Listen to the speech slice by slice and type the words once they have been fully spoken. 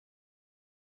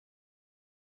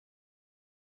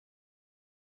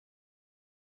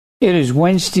It is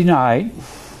Wednesday night.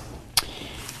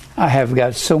 I have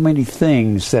got so many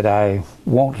things that I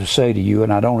want to say to you,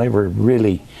 and I don't ever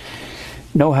really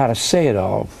know how to say it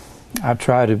all. I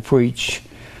try to preach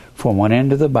from one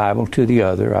end of the Bible to the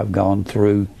other. I've gone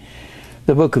through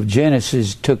the book of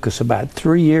Genesis. It took us about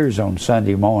 3 years on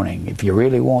Sunday morning. If you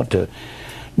really want to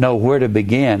know where to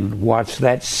begin, watch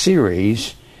that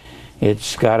series.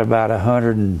 It's got about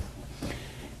 200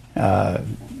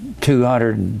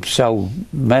 and so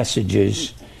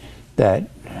messages that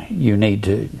you need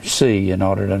to see in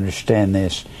order to understand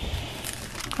this.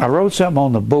 I wrote something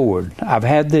on the board. I've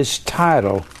had this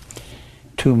title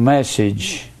to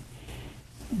message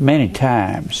many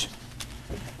times,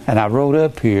 and I wrote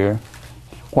up here,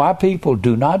 why people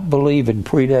do not believe in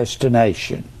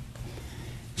predestination.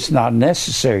 It's not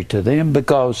necessary to them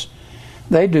because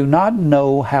they do not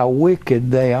know how wicked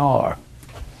they are.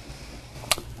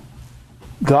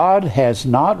 God has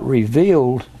not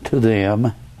revealed to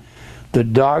them the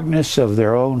darkness of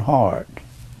their own heart.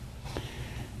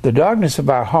 The darkness of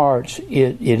our hearts,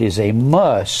 it is a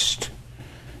must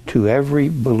to every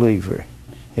believer.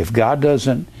 If God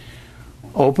doesn't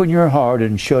open your heart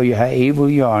and show you how evil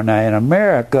you are. Now in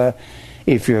America,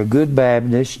 if you're a good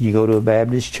Baptist and you go to a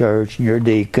Baptist church and you're a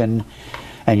deacon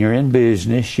and you're in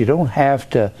business, you don't have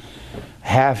to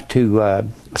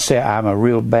say I'm a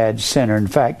real bad sinner. In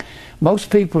fact,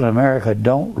 most people in America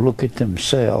don't look at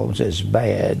themselves as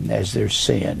bad as their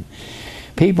sin.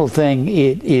 People think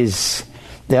it is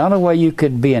the only way you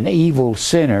can be an evil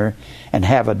sinner and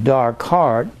have a dark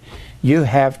heart, you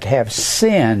have to have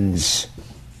sins.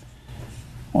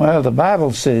 Well, the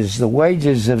Bible says the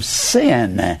wages of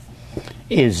sin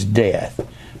is death.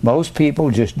 Most people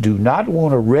just do not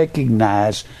want to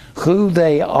recognize who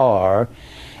they are,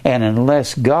 and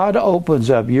unless God opens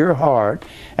up your heart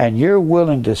and you're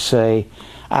willing to say,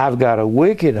 I've got a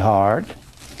wicked heart,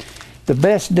 the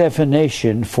best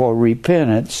definition for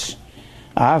repentance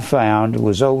I found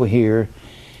was over here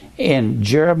in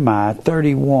Jeremiah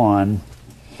 31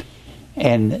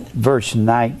 and verse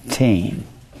 19.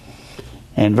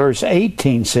 And verse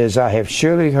 18 says, I have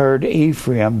surely heard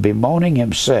Ephraim bemoaning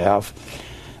himself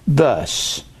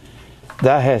thus,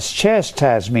 Thou hast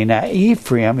chastised me. Now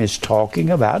Ephraim is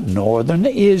talking about northern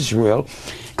Israel,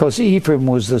 because Ephraim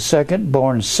was the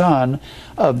second-born son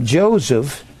of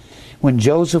Joseph when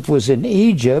Joseph was in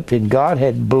Egypt, and God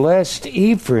had blessed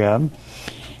Ephraim,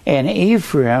 and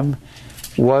Ephraim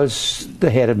was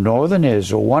the head of northern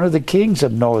Israel. One of the kings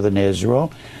of northern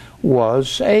Israel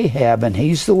was Ahab, and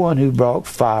he's the one who brought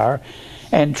fire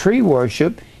and tree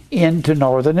worship into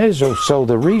northern Israel. So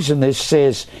the reason this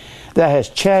says, Thou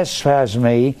hast chastised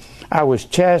me, I was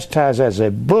chastised as a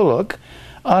bullock,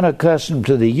 unaccustomed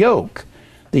to the yoke.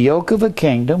 The yoke of a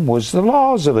kingdom was the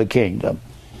laws of a kingdom.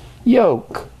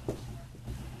 Yoke.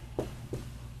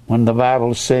 When the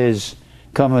Bible says,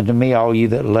 Come unto me, all ye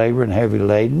that labor and heavy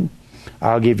laden,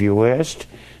 I'll give you rest.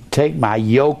 Take my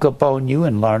yoke upon you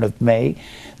and learn of me.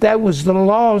 That was the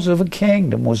laws of a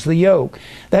kingdom, was the yoke.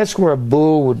 That's where a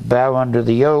bull would bow under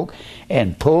the yoke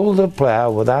and pull the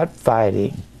plow without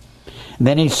fighting. And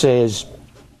then he says,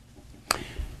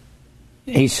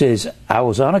 I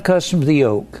was unaccustomed to the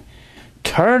yoke.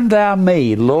 Turn thou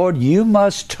me, Lord, you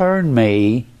must turn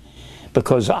me,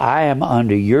 because I am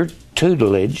under your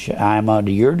tutelage, I am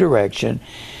under your direction,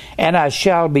 and I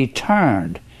shall be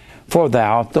turned, for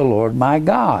thou art the Lord my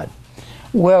God.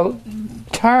 Well,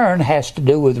 turn has to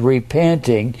do with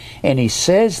repenting, and he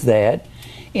says that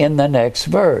in the next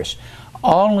verse.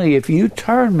 Only if you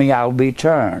turn me, I'll be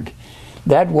turned.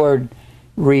 That word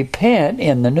repent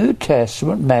in the New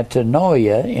Testament,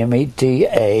 metanoia,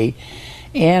 M-E-T-A-N-O-I-A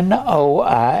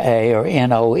or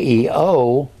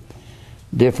N-O-E-O,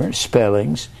 different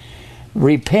spellings.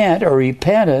 Repent or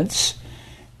repentance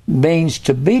means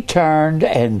to be turned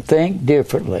and think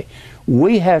differently.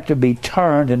 We have to be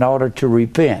turned in order to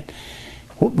repent.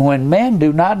 When men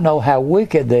do not know how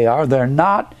wicked they are, they're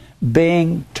not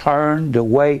being turned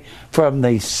away from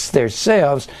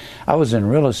themselves. I was in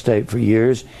real estate for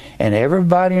years, and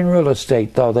everybody in real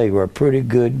estate thought they were pretty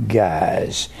good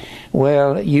guys.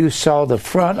 Well, you saw the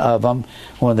front of them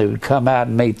when they would come out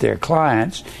and meet their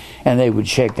clients, and they would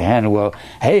shake the hand. Well,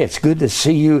 hey, it's good to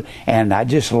see you, and I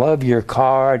just love your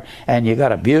card, and you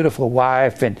got a beautiful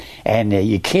wife, and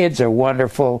your kids are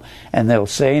wonderful, and they'll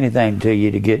say anything to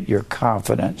you to get your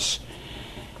confidence.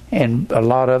 And a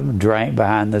lot of them drank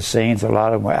behind the scenes. A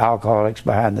lot of them were alcoholics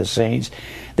behind the scenes.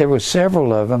 There were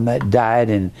several of them that died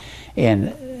in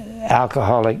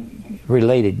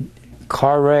alcoholic-related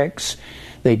car wrecks.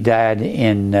 They died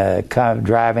in kind of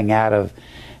driving out of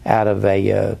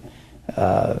a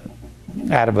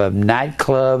out of a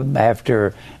nightclub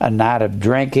after a night of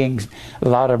drinking. A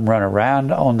lot of them run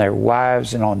around on their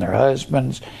wives and on their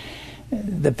husbands.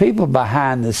 The people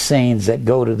behind the scenes that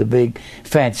go to the big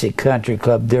fancy country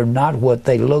club, they're not what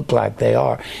they look like they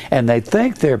are. And they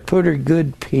think they're pretty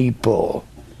good people.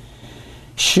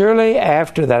 Surely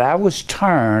after that I was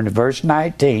turned, verse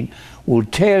 19, will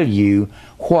tell you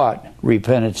what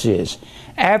repentance is.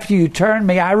 After you turned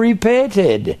me, I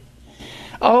repented.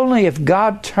 Only if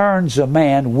God turns a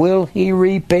man will he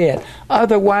repent.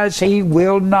 Otherwise he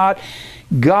will not.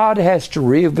 God has to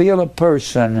reveal a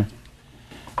person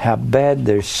how bad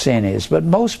their sin is. But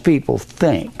most people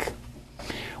think,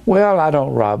 well, I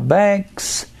don't rob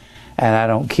banks, and I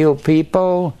don't kill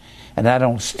people, and I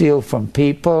don't steal from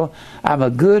people. I'm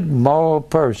a good moral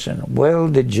person. Well,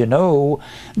 did you know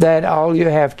that all you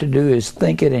have to do is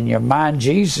think it in your mind?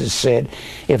 Jesus said,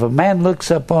 if a man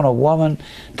looks upon a woman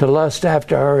to lust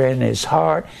after her in his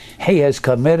heart, he has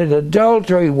committed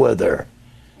adultery with her.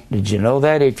 Did you know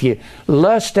that? If you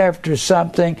lust after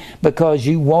something because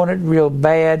you want it real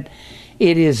bad,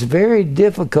 it is very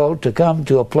difficult to come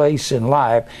to a place in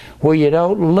life where you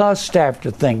don't lust after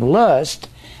things. Lust,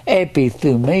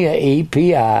 epithumia,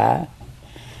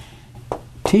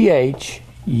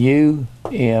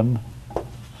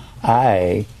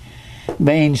 E-P-I-T-H-U-M-I-A,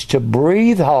 means to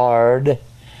breathe hard,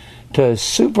 to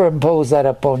superimpose that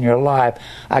upon your life.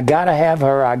 I got to have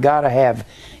her, I got to have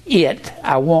it.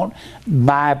 I want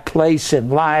my place in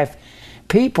life.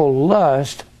 People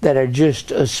lust that are just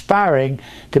aspiring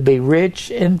to be rich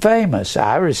and famous.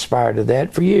 I aspired to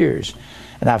that for years.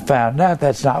 And I found out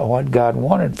that's not what God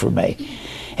wanted for me.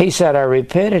 He said, I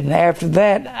repented, and after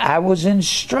that I was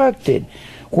instructed.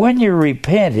 When you're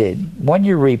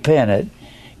repentant,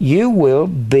 you will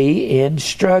be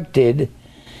instructed.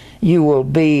 You will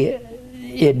be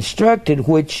instructed,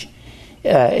 which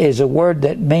is a word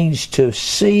that means to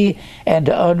see and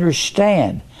to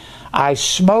understand. I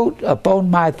smote upon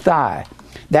my thigh.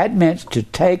 That meant to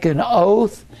take an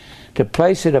oath, to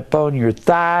place it upon your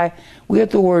thigh. We get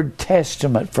the word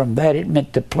testament from that. It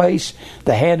meant to place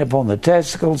the hand upon the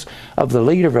testicles of the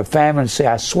leader of a family and say,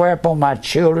 I swear upon my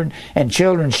children and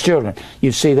children's children.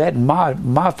 You see that in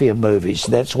mafia movies.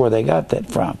 That's where they got that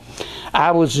from.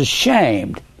 I was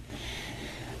ashamed.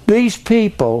 These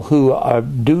people who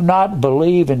do not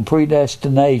believe in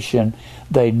predestination,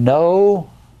 they know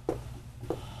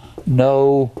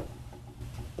no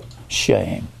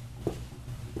shame.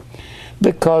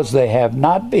 Because they have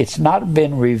not, it's not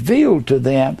been revealed to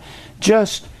them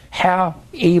just how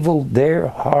evil their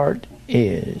heart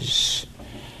is.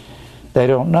 They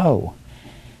don't know.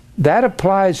 That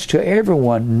applies to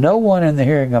everyone. No one in the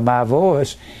hearing of my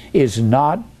voice is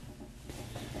not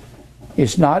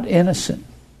innocent.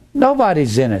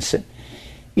 Nobody's innocent.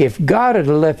 If God had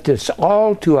left us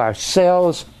all to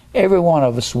ourselves, every one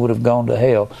of us would have gone to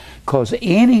hell. Because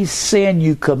any sin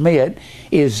you commit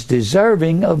is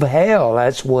deserving of hell.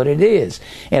 That's what it is.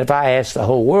 And if I ask the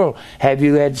whole world, have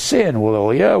you had sin? Well,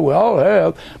 oh yeah, we all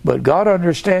have. But God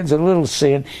understands a little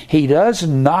sin. He does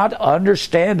not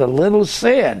understand a little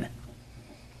sin.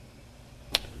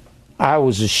 I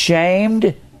was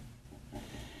ashamed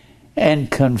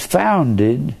and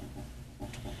confounded.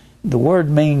 The word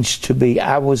means to be,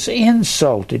 I was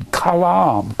insulted.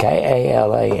 Kalam,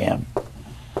 K-A-L-A-M.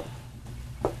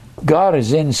 God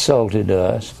has insulted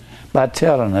us by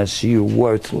telling us you're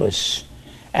worthless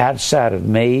outside of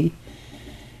me.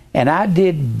 And I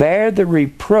did bear the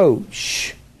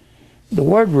reproach. The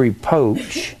word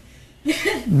reproach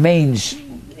means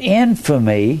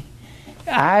infamy.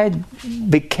 I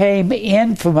became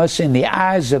infamous in the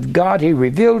eyes of God. He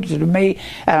revealed it to me,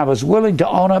 and I was willing to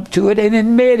own up to it and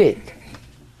admit it.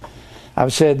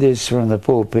 I've said this from the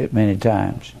pulpit many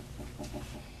times.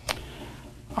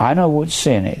 I know what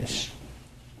sin is.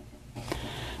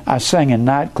 I sang in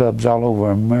nightclubs all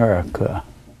over America.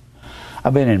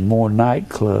 I've been in more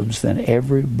nightclubs than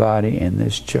everybody in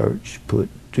this church put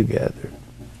together.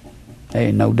 There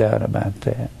ain't no doubt about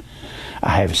that.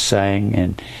 I have sang,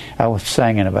 and I was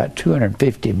sang in about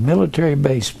 250 military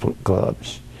base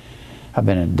clubs. I've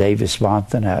been in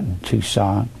Davis-Monthan out in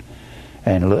Tucson,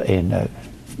 and I've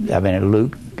been at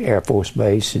Luke Air Force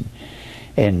Base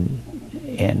in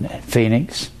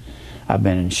Phoenix. I've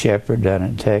been in Shepherd down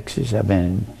in Texas. I've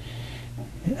been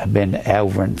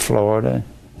over in Florida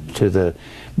to the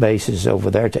bases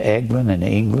over there to Eglin in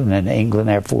England, and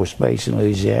England Air Force Base in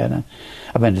Louisiana.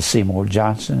 I've been to Seymour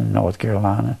Johnson in North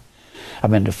Carolina. I've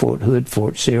been to Fort Hood,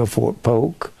 Fort Sill, Fort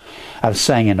Polk. I've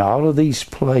sang in all of these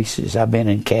places. I've been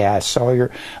in K.I. Sawyer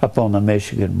up on the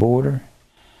Michigan border.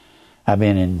 I've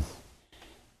been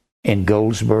in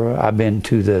Goldsboro. I've been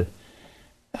to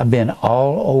I've been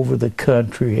all over the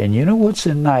country, and you know what's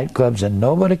in nightclubs, and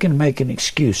nobody can make an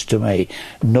excuse to me.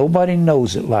 Nobody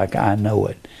knows it like I know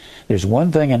it. There's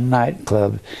one thing in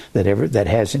nightclub that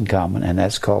has in common, and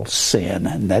that's called sin,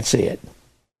 and that's it.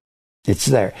 It's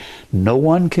there. No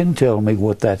one can tell me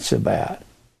what that's about,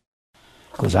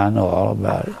 because I know all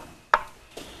about it.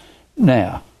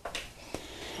 Now,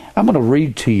 I'm going to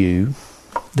read to you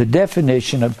the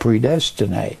definition of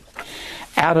predestinate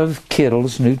out of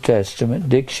Kittle's New Testament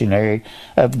Dictionary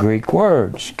of Greek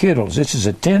Words. Kittle's, this is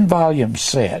a 10-volume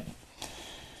set.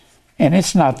 And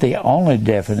it's not the only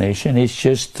definition, it's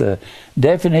just the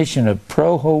definition of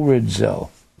prohorizo.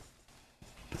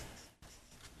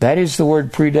 That is the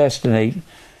word predestinate.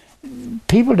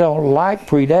 People don't like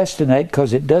predestinate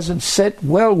because it doesn't sit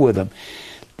well with them.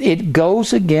 It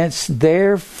goes against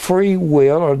their free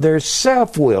will or their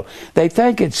self-will. They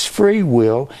think it's free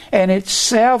will and it's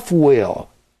self-will.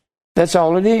 That's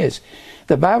all it is.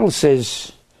 The Bible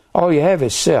says all you have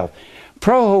is self.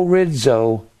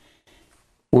 Prohorizo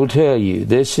will tell you,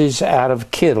 this is out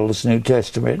of Kittle's New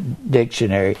Testament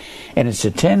Dictionary, and it's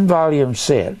a 10-volume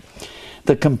set.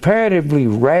 The comparatively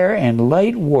rare and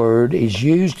late word is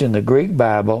used in the Greek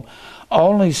Bible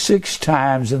only 6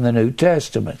 times in the New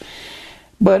Testament.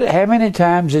 But how many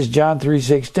times is John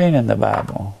 3:16 in the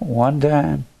Bible? One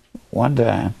time. One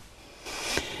time.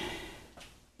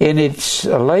 And it's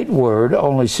a late word,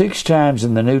 only 6 times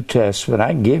in the New Testament.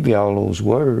 I can give you all those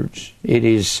words. It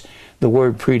is the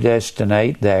word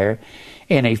predestinate there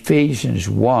in Ephesians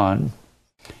 1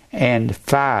 and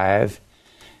 5,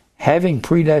 having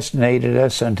predestinated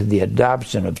us unto the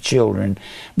adoption of children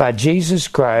by Jesus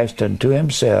Christ unto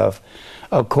himself,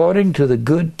 according to the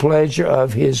good pleasure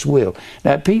of his will.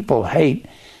 Now, people hate,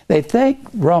 they think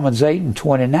Romans 8 and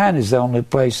 29 is the only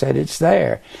place that it's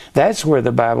there. That's where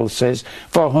the Bible says,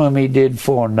 for whom he did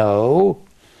foreknow,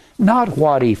 not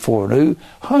what he foreknew,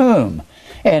 whom.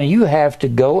 And you have to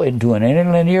go into an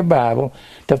interlinear Bible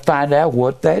to find out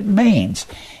what that means.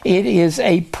 It is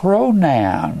a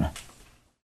pronoun.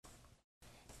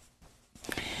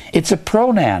 It's a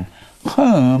pronoun.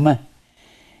 Whom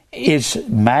is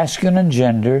masculine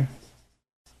gender,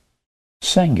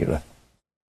 singular.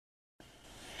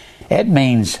 It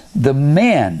means the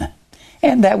men,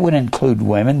 and that would include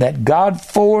women, that God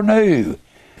foreknew,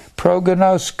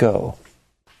 prognosko.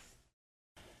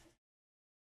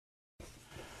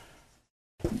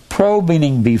 Pro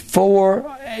meaning before,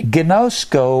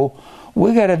 gnosko,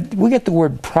 we get the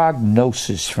word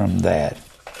prognosis from that.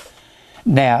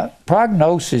 Now,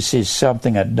 prognosis is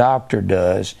something a doctor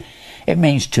does. It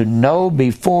means to know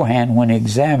beforehand when he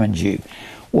examines you.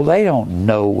 Well, they don't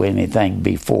know anything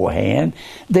beforehand.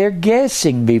 They're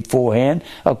guessing beforehand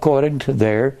according to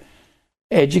their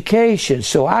education.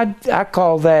 So I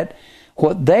call that,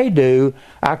 what they do,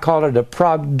 I call it a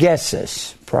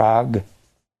prognosis.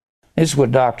 This is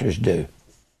what doctors do.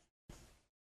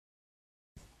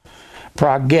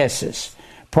 Prognosis.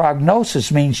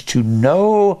 Prognosis means to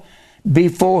know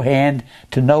beforehand,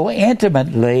 to know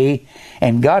intimately,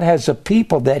 and God has a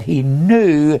people that he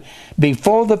knew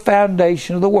before the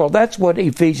foundation of the world. That's what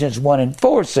Ephesians 1 and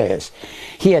 4 says.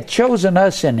 He had chosen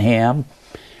us in him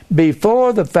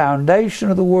before the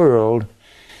foundation of the world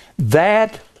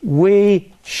that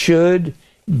we should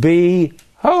be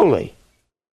holy.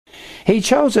 He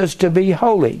chose us to be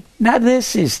holy. Now,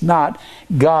 this is not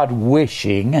God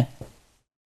wishing.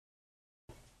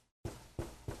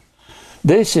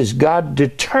 This is God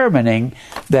determining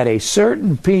that a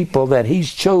certain people that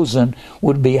he's chosen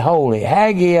would be holy.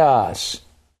 Hagios.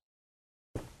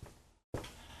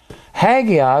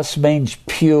 Hagios means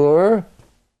pure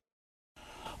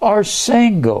or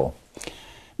single.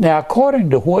 Now, according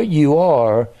to what you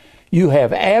are, you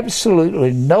have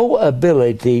absolutely no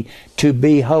ability to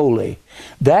be holy.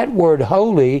 That word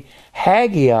holy,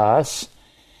 hagios,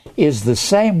 is the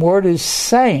same word as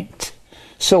saint.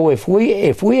 So if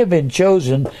we have been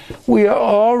chosen, we are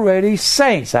already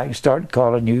saints. I can start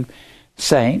calling you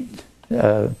Saint,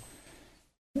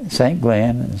 Saint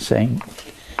Glenn, and Saint,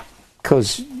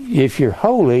 because if you're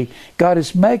holy, God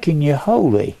is making you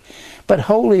holy. But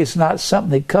holy is not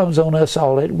something that comes on us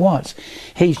all at once.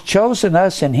 He's chosen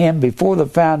us in him before the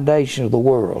foundation of the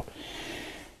world,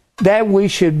 that we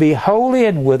should be holy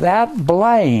and without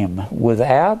blame,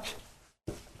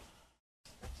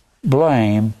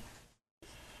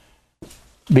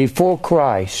 before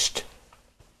Christ.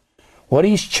 What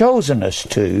he's chosen us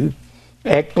to,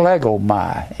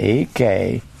 eklegomai,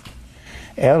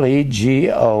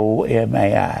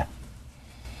 eklegomai.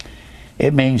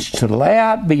 It means to lay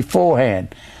out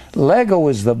beforehand. Lego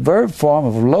is the verb form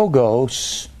of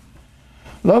logos.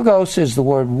 Logos is the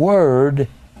word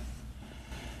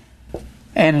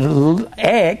And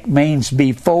ek means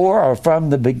before or from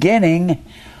the beginning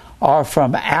or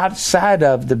from outside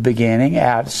of the beginning,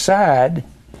 outside.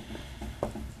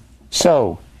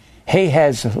 So, he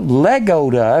has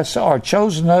legoed us or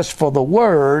chosen us for the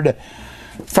word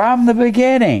from the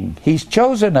beginning. He's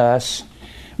chosen us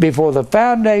before the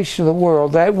foundation of the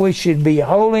world that we should be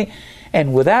holy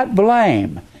and without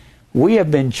blame. We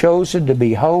have been chosen to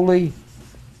be holy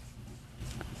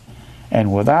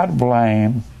and without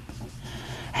blame.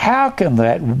 How can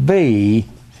that be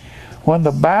when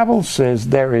the Bible says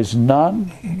there is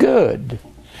none good?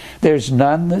 There's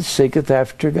none that seeketh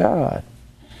after God.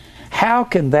 How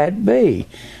can that be?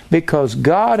 Because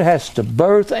God has to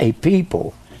birth a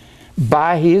people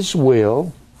by His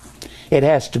will. It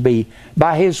has to be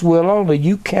by His will only.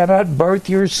 You cannot birth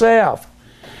yourself.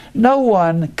 No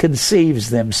one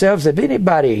conceives themselves. If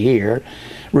anybody here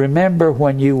remember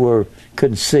when you were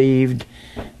conceived,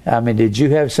 I mean, did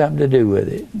you have something to do with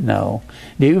it? No.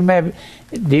 Do you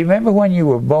remember when you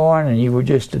were born and you were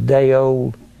just a day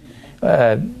old?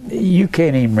 You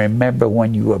can't even remember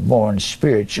when you were born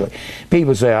spiritually.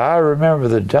 People say, I remember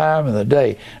the time and the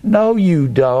day. No, you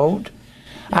don't.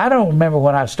 I don't remember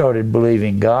when I started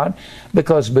believing God,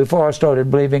 because before I started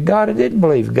believing God, I didn't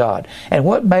believe God. And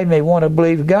what made me want to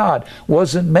believe God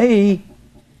wasn't me,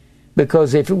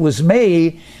 because if it was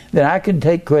me, then I can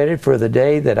take credit for the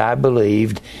day that I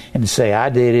believed and say I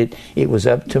did it. It was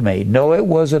up to me. No, it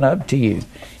wasn't up to you.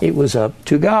 It was up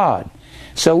to God.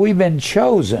 So we've been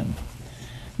chosen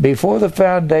before the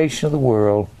foundation of the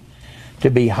world to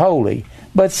be holy.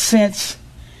 But since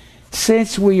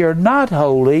we are not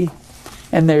holy,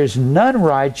 and there's none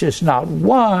righteous, not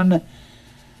one,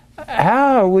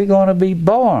 how are we going to be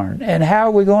born? And how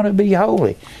are we going to be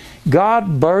holy?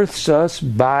 God births us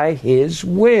by His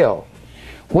will.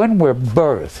 When we're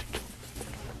birthed,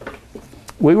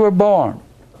 we were born,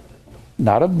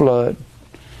 not of blood,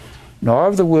 nor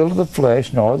of the will of the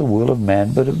flesh, nor the will of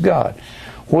man, but of God.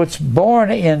 What's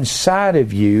born inside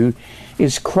of you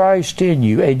is Christ in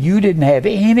you, and you didn't have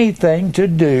anything to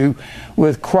do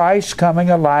with Christ coming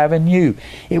alive in you.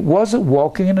 It wasn't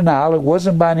walking in an aisle, it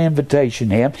wasn't by an invitation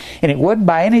to Him, and it wasn't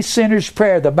by any sinner's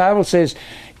prayer. The Bible says,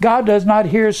 God does not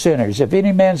hear sinners. If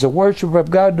any man's a worshiper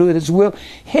of God, doeth His will,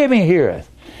 Him He heareth.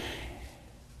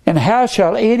 And how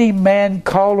shall any man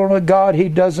call on a God he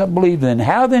doesn't believe in?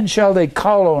 How then shall they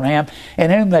call on Him in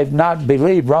whom they've not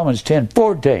believed? Romans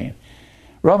 10:14.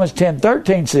 Romans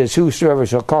 10:13 says, whosoever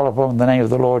shall call upon the name of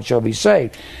the Lord shall be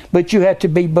saved. But you have to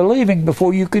be believing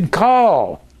before you can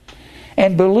call.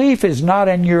 And belief is not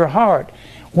in your heart.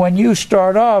 When you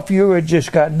start off, you have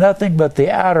just got nothing but the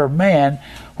outer man,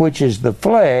 which is the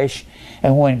flesh.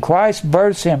 And when Christ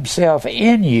births Himself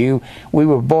in you, we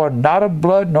were born not of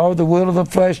blood, nor of the will of the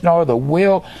flesh, nor the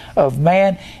will of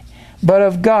man, but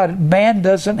of God. Man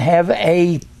doesn't have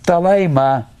a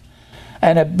thelema,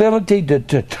 an ability to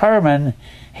determine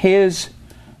his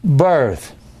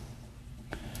birth.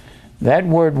 That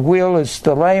word will is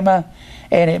thelema,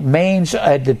 and it means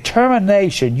a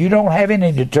determination. You don't have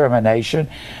any determination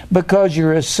because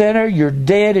you're a sinner, you're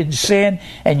dead in sin,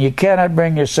 and you cannot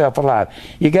bring yourself alive.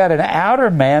 You got an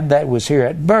outer man that was here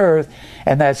at birth,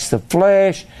 and that's the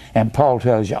flesh, and Paul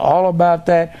tells you all about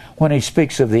that when he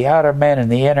speaks of the outer man and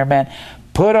the inner man.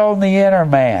 Put on the inner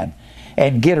man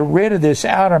and get rid of this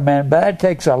outer man, but that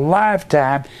takes a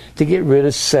lifetime to get rid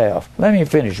of self. Let me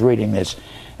finish reading this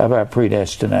about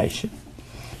predestination.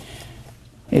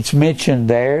 It's mentioned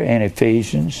there in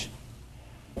Ephesians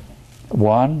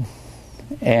 1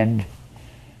 and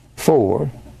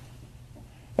 4,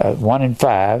 1 and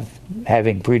 5,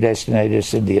 having predestinated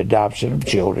us in the adoption of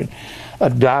children.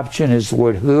 Adoption is the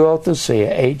word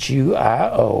huiothesia,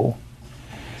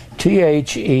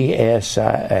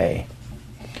 Huiothesia.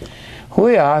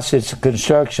 Huios, it's a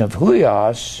construction of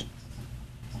huios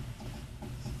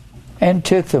and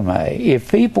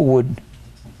tithome.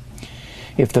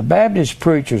 If the Baptist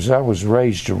preachers I was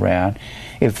raised around,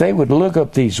 if they would look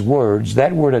up these words,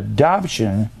 that word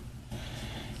adoption,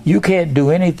 you can't do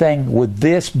anything with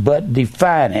this but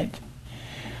define it.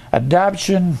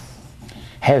 Adoption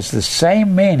has the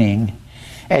same meaning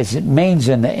as it means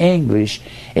in the English.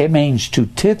 It means to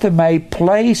tithome,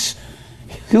 place,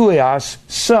 huios,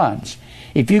 sons.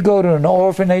 If you go to an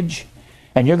orphanage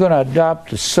and you're going to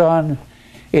adopt a son,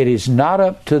 it is not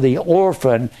up to the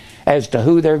orphan as to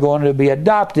who they're going to be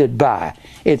adopted by.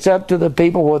 It's up to the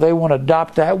people where they want to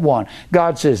adopt that one.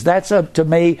 God says, that's up to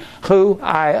me who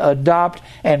I adopt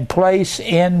and place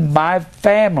in my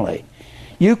family.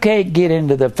 You can't get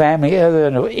into the family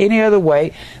any other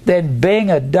way than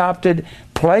being adopted,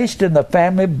 placed in the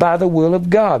family by the will of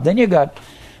God. Then you got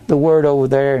the word over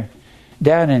there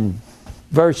down in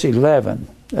verse 11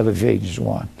 of Ephesians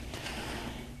 1.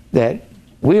 That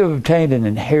we have obtained an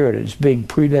inheritance, being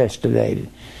predestinated.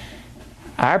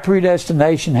 Our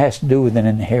predestination has to do with an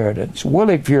inheritance. Well,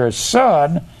 if you're a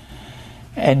son,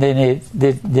 and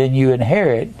then you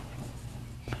inherit,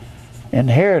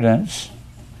 inheritance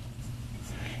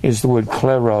is the word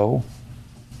klero,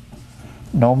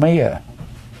 nomia.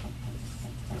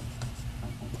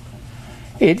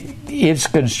 It's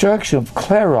construction of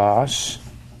kleros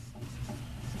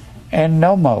and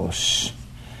nomos.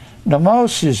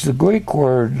 Nomos is the Greek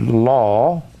word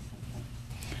law,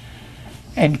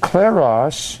 and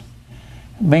kleros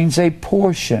means a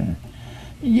portion.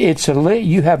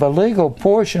 You have a legal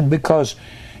portion because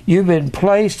you've been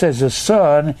placed as a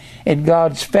son in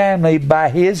God's family by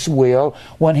His will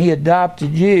when He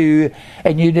adopted you,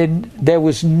 and you did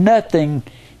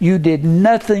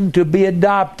nothing to be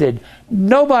adopted.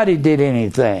 Nobody did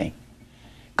anything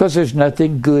because there's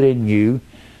nothing good in you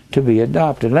to be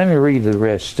adopted. Let me read the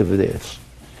rest of this.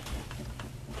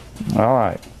 All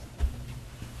right.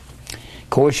 Of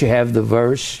course, you have the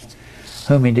verse,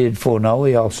 whom He did foreknow,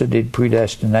 He also did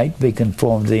predestinate, be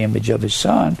conformed to the image of His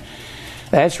Son.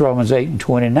 That's Romans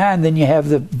 8:29. Then you have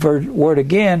the word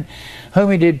again,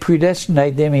 whom He did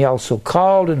predestinate, them He also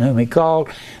called, and whom He called,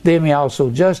 them He also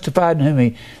justified, and whom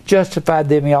He justified,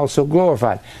 them He also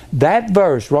glorified. That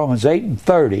verse, Romans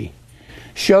 8:30,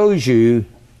 shows you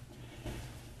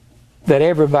that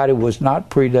everybody was not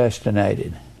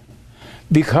predestinated.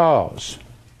 Because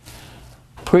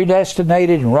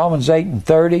predestinated in Romans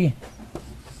 8:30,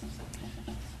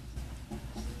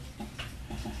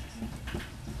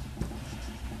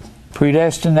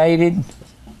 predestinated,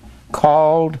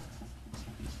 called,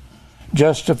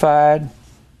 justified,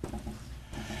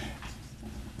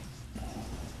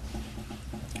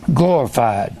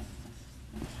 glorified.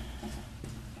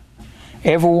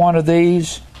 Every one of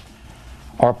these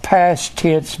are past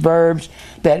tense verbs.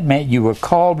 That meant you were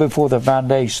called before the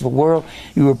foundation of the world.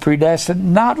 You were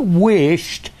predestined, not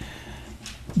wished.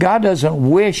 God doesn't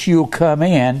wish you'll come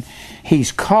in.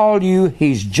 He's called you.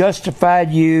 He's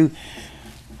justified you.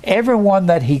 Everyone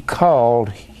that He called,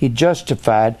 He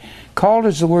justified. Called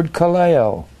is the word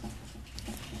kaleo.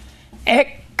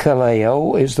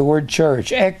 Ekkaleo is the word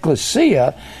church.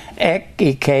 Ecclesia,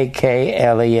 Ekklesia,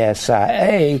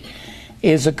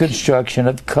 is a construction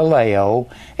of kaleo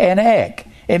and ek.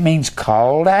 It means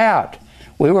called out.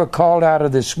 We were called out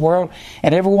of this world,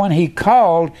 and everyone He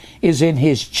called is in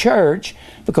His church,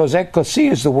 because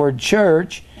ecclesia is the word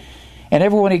church. And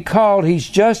everyone He called, He's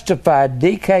justified.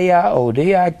 D-K-I-O,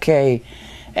 D-I-K-A-I-O-S-U-N-E.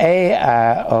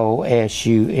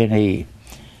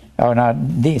 Or not,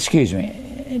 excuse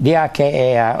me,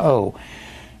 D-I-K-A-I-O.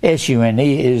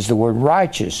 S-U-N-E is the word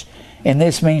righteous. And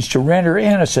this means to render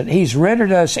innocent. He's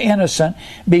rendered us innocent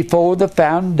before the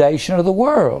foundation of the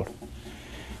world.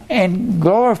 And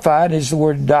glorified is the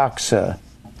word doxa.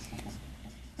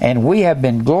 And we have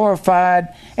been glorified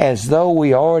as though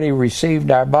we already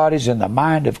received our bodies in the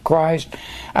mind of Christ,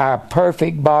 our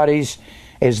perfect bodies,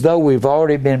 as though we've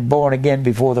already been born again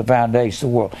before the foundation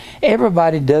of the world.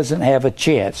 Everybody doesn't have a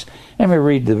chance. Let me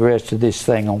read the rest of this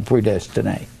thing on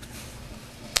predestinate.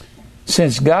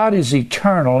 Since God is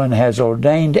eternal and has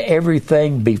ordained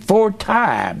everything before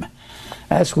time,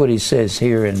 that's what He says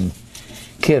here in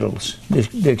Kittle's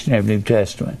Dictionary of the New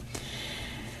Testament.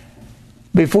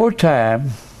 Before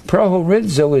time,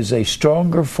 prohorizo is a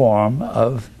stronger form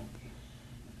of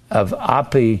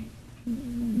apirizo.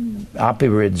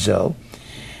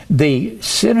 The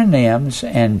synonyms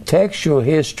and textual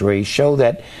history show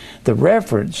that the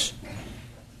reference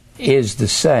is the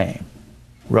same.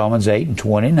 Romans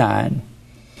 8:29,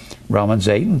 Romans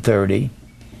 8:30.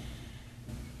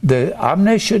 The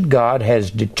omniscient God has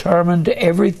determined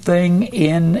everything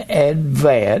in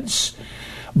advance,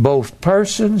 both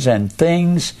persons and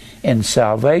things in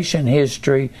salvation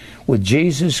history, with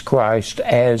Jesus Christ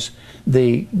as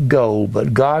the goal.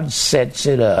 But God sets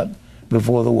it up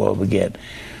before the world began.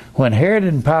 When Herod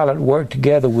and Pilate worked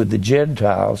together with the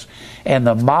Gentiles and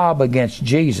the mob against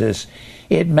Jesus,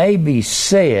 it may be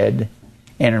said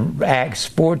in Acts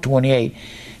 4:28,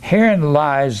 herein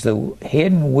lies the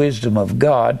hidden wisdom of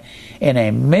God in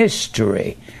a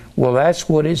mystery. Well, that's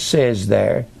what it says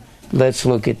there. Let's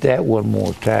look at that one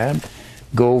more time.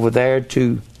 Go over there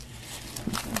to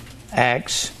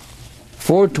Acts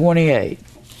 4:28.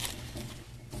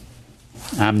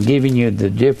 I'm giving you the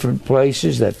different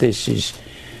places that this is,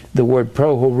 the word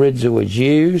prohorizo is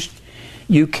used.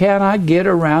 You cannot get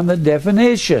around the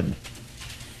definition.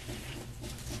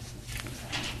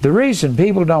 The reason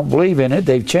people don't believe in it,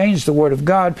 they've changed the Word of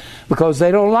God because they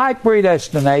don't like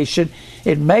predestination.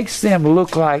 It makes them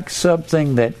look like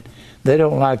something that they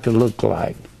don't like to look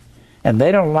like. And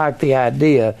they don't like the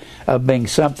idea of being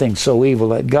something so evil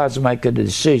that God's make a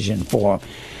decision for them.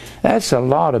 That's a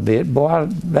lot of it. Boy,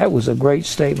 that was a great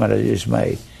statement I just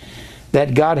made.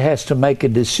 That God has to make a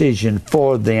decision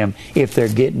for them if they're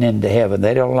getting into heaven.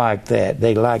 They don't like that.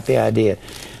 They like the idea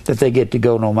that they get to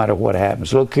go no matter what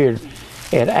happens. Look here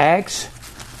at Acts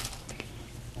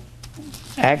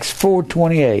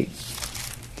 4:28.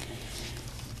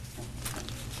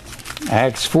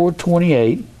 Acts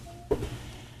 4:28.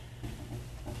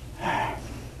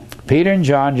 Peter and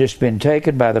John just been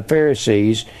taken by the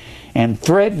Pharisees and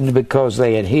threatened because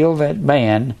they had healed that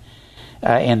man.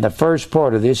 In the first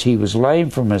part of this, he was lame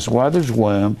from his mother's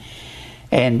womb,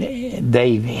 and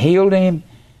they healed him.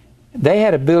 They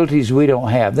had abilities we don't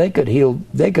have. They could heal.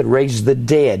 They could raise the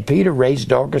dead. Peter raised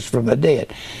Dorcas from the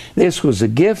dead. This was the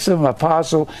gifts of an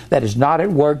apostle that is not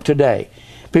at work today.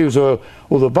 People say,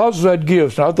 well, the apostles had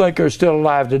gifts, and I think they're still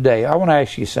alive today. I want to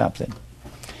ask you something.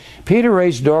 Peter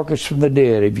raised Dorcas from the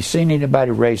dead. Have you seen anybody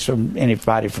raise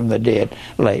anybody from the dead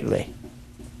lately?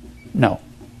 No.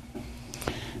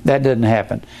 That doesn't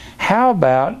happen. How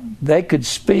about they could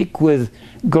speak with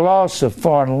gloss of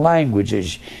foreign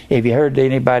languages? Have you heard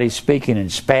anybody speaking in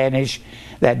Spanish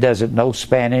that doesn't know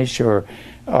Spanish, or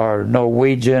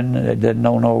Norwegian that doesn't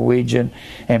know Norwegian,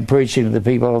 and preaching to the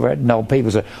people over it? No, people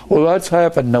say, well, that's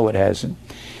happened. No, it hasn't.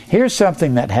 Here's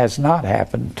something that has not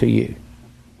happened to you.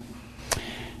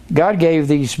 God gave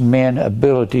these men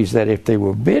abilities that if they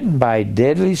were bitten by a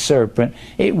deadly serpent,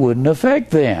 it wouldn't affect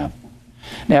them.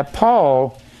 Now,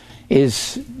 Paul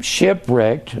is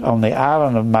shipwrecked on the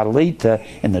island of Melita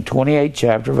in the 28th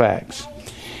chapter of Acts.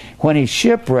 When he's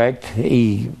shipwrecked,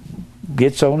 he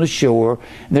gets on the shore,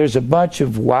 and there's a bunch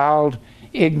of wild,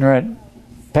 ignorant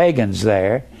pagans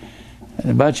there,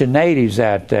 and a bunch of natives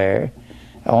out there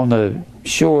on the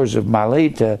shores of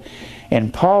Melita,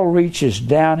 and Paul reaches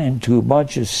down into a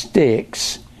bunch of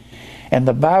sticks, and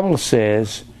the Bible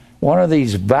says one of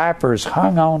these vipers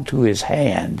hung on to his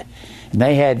hand, and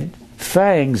they had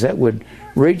fangs that would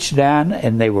reach down,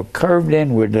 and they were curved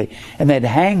inwardly, and they'd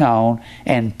hang on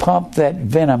and pump that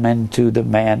venom into the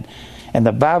man. And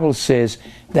the Bible says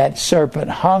that serpent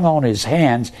hung on his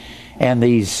hands, and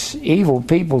these evil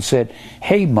people said,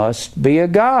 he must be a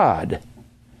god,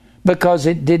 because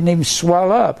it didn't even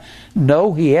swell up.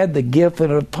 No, he had the gift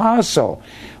of an apostle.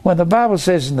 When the Bible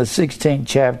says in the 16th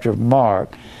chapter of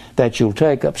Mark that you'll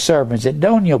take up serpents, it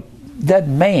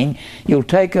doesn't mean you'll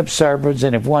take up serpents,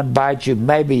 and if one bites you,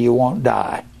 maybe you won't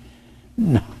die.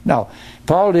 No.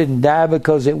 Paul didn't die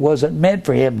because it wasn't meant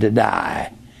for him to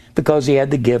die, because he had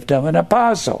the gift of an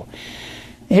apostle.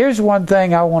 Here's one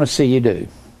thing I want to see you do.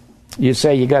 You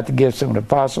say you got the gifts of an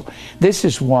apostle. This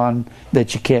is one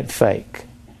that you can't fake.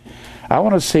 I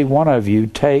want to see one of you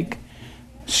take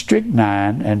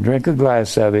strychnine and drink a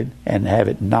glass of it and have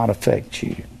it not affect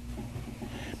you.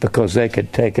 Because they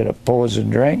could take it a poison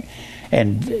drink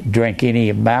and drink any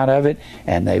amount of it,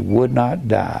 and they would not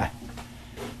die.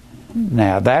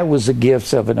 Now, that was the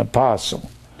gifts of an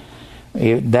apostle.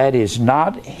 That is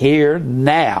not here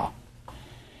now.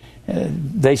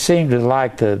 They seem to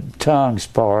like the tongues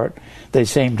part. They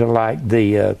seem to like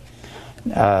the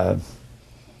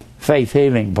faith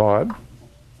healing part.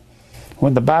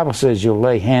 When the Bible says you'll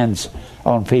lay hands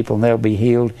on people and they'll be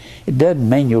healed, it doesn't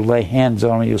mean you'll lay hands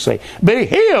on them and you'll say, be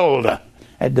healed!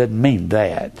 That doesn't mean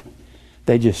that.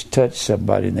 They just touch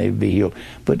somebody and they'll be healed.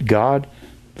 But God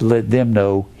let them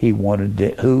know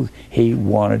who He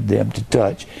wanted them to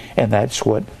touch. And that's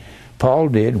what Paul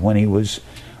did when he was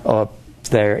up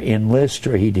there in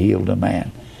Lystra. He'd healed a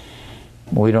man.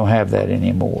 We don't have that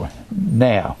anymore.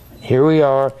 Now, here we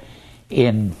are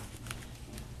in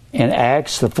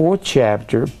Acts, the 4th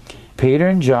chapter. Peter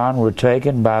and John were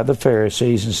taken by the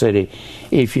Pharisees and said,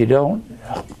 if you don't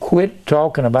quit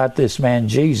talking about this man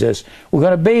Jesus, we're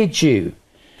going to beat you.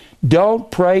 Don't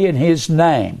pray in his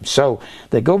name. So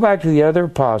they go back to the other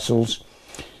apostles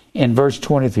in verse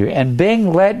 23. And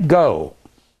being let go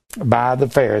by the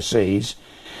Pharisees,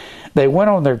 they went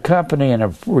on their company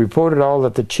and reported all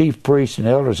that the chief priests and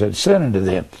elders had said unto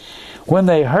them. When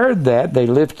they heard that, they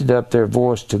lifted up their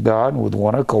voice to God with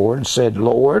one accord and said,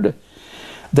 Lord,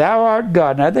 Thou art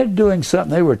God. Now they're doing something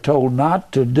they were told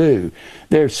not to do.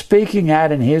 They're speaking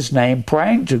out in His name,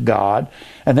 praying to God,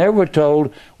 and they were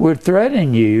told, we're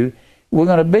threatening you. We're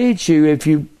going to beat you if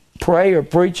you pray or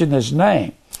preach in His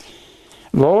name.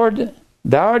 Lord,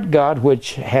 Thou art God,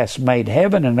 which hast made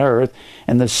heaven and earth,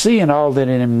 and the sea and all that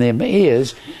in them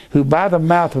is, who by the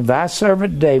mouth of Thy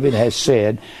servant David has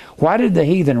said, why did the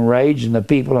heathen rage and the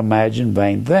people imagine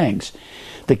vain things?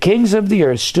 The kings of the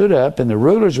earth stood up, and the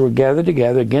rulers were gathered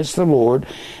together against the Lord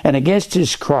and against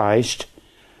his Christ.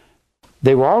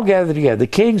 They were all gathered together. The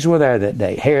kings were there that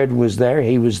day. Herod was there.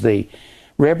 He was the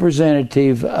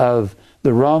representative of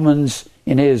the Romans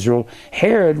in Israel.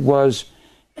 Herod was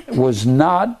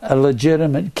not a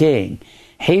legitimate king.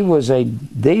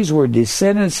 These were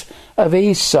descendants of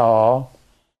Esau.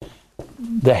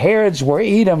 The Herods were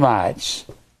Edomites.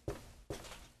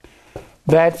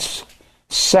 That's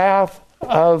south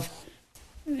of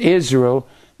Israel.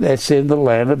 That's in the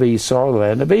land of Esau, the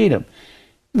land of Edom.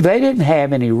 They didn't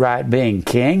have any right being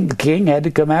king. The king had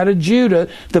to come out of Judah,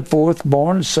 the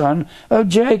fourth-born son of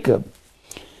Jacob.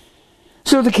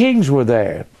 So the kings were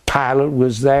there. Pilate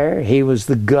was there. He was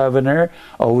the governor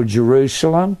over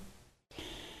Jerusalem.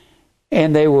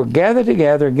 And they were gathered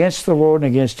together against the Lord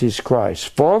and against his Christ,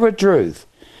 for of a truth,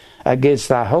 against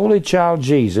thy holy child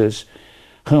Jesus,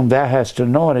 whom thou hast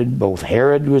anointed. Both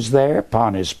Herod was there,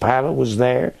 Pontius Pilate was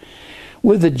there,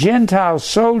 with the Gentile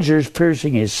soldiers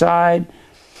piercing his side,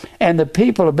 and the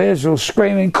people of Israel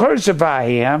screaming, Crucify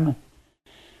him!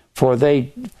 For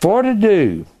to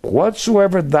do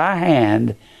whatsoever thy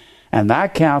hand and thy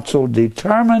counsel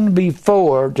determined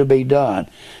before to be done.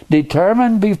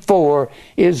 Determined before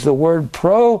is the word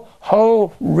prohorizo.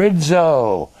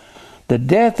 The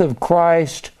death of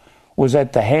Christ was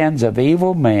at the hands of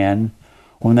evil men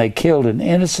when they killed an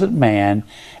innocent man,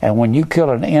 and when you kill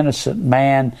an innocent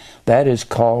man, that is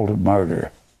called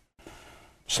murder.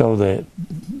 So the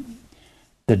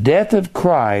death of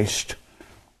Christ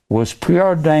was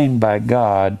preordained by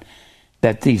God,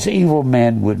 that these evil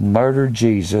men would murder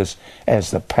Jesus as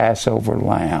the Passover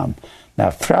lamb. Now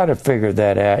try to figure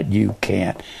that out. You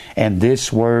can't. And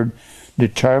this word,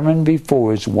 determined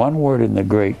before, is one word in the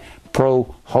Greek,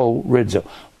 prohorizo.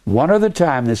 One other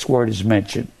time this word is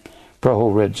mentioned,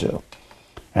 prohorizo.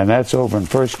 And that's over in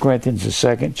 1 Corinthians, the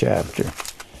second chapter.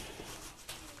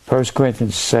 1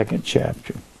 Corinthians, second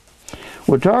chapter.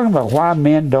 We're talking about why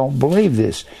men don't believe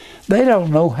this. They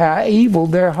don't know how evil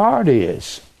their heart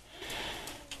is.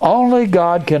 Only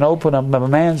God can open up a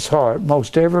man's heart.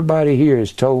 Most everybody here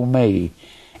has told me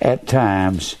at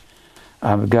times,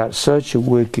 I've got such a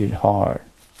wicked heart.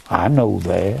 I know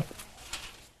that.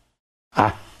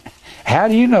 How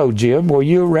do you know, Jim? Were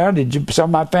you around? Did some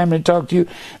of my family talk to you?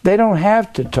 They don't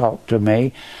have to talk to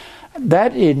me.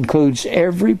 That includes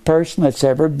every person that's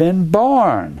ever been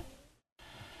born.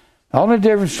 The only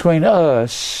difference between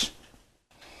us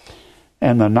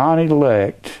and the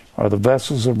non-elect are the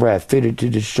vessels of wrath fitted to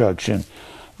destruction.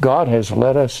 God has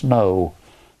let us know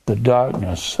the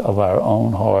darkness of our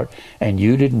own heart, and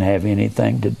you didn't have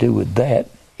anything to do with that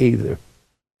either.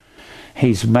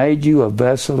 He's made you a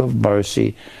vessel of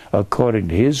mercy according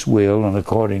to his will and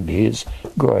according to his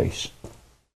grace.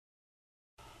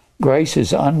 Grace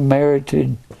is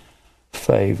unmerited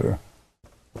favor.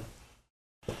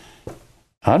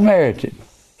 Unmerited.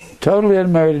 Totally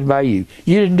unmerited by you.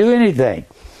 You didn't do anything.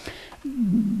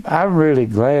 I'm really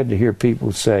glad to hear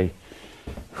people say,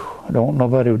 I don't want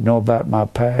nobody to know about my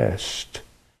past.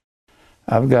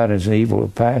 I've got as evil a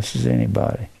past as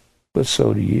anybody. But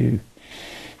so do you.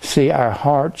 See, our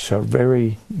hearts are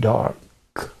very dark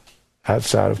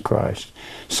outside of Christ.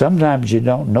 Sometimes you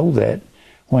don't know that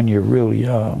when you're real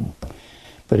young.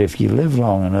 But if you live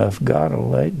long enough, God will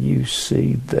let you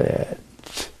see that.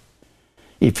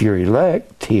 If you're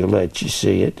elect, he'll let you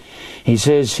see it. He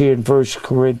says here in 1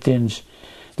 Corinthians,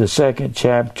 the second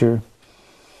chapter,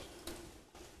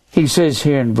 he says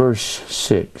here in verse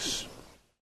 6,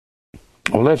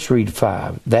 well, let's read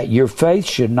 5. That your faith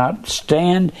should not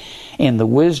stand in the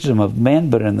wisdom of men,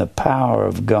 but in the power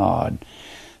of God.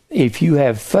 If you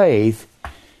have faith,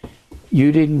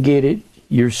 you didn't get it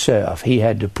yourself. He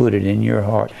had to put it in your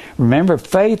heart. Remember,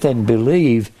 faith and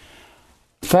believe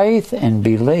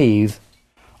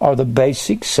are the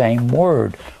basic same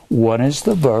word. One is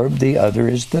the verb, the other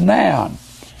is the noun.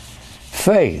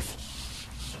 Faith.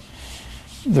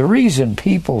 The reason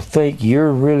people think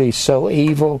you're really so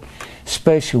evil,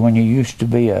 especially when you used to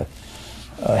be a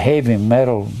heavy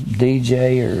metal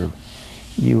DJ, or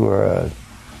you were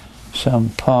some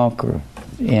punk,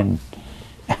 and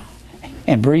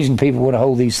the reason people would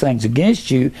hold these things against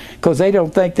you, because they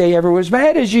don't think they ever was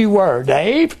bad as you were,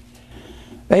 Dave.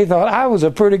 They thought I was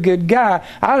a pretty good guy.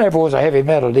 I never was a heavy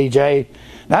metal DJ.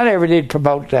 I never did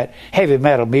promote that heavy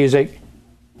metal music.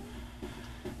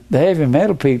 The heavy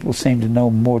metal people seem to know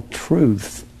more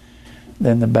truth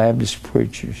than the Baptist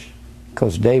preachers,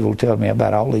 because Dave will tell me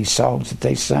about all these songs that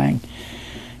they sang.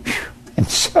 And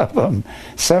some of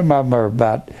them are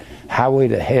about highway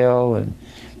to hell and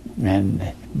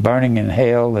burning in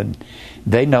hell, and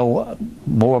They know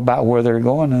more about where they're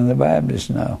going than the Baptists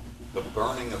know. The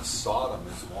burning of Sodom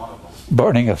is one of them.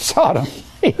 Burning of Sodom.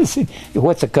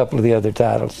 What's a couple of the other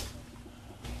titles?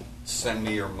 Send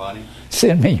me your money.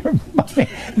 Send me your money.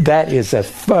 That is a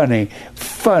funny.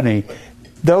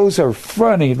 Those are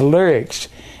funny lyrics.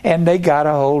 And they got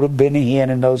a hold of Benny Hinn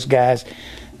and those guys.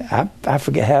 I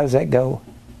forget, how does that go?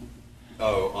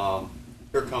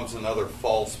 Here comes another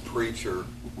false preacher.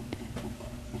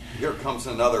 Here comes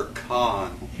another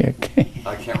con. I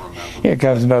can't remember. Here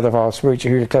comes another false preacher.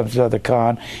 Here comes another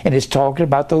con. And it's talking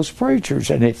about those preachers.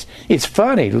 And it's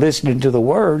funny listening to the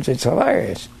words. It's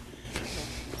hilarious.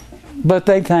 But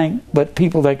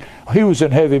people think, oh, he was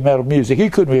in heavy metal music. He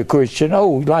couldn't be a Christian. Oh,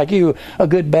 like you, a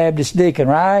good Baptist deacon,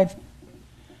 right?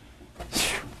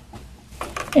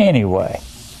 Anyway,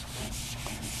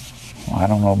 I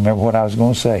don't remember what I was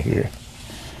going to say here.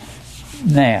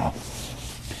 Now,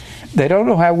 they don't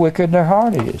know how wicked their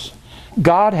heart is.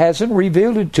 God hasn't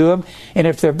revealed it to them, and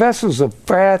if they're vessels of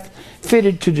wrath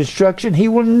fitted to destruction, He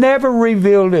will never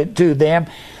reveal it to them.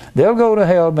 They'll go to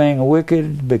hell being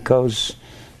wicked because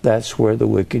that's where the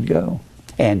wicked go.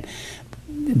 And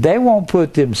they won't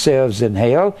put themselves in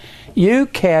hell. You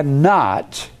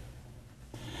cannot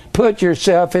put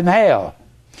yourself in hell.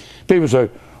 People say,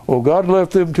 well, God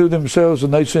left them to themselves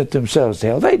and they sent themselves to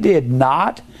hell. They did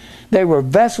not. They were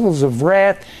vessels of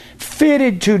wrath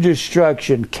fitted to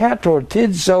destruction.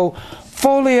 Katortidzo,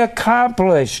 fully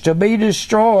accomplished to be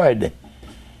destroyed.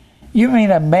 You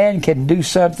mean a man can do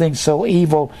something so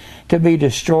evil to be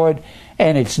destroyed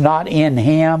and it's not in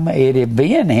him? It'd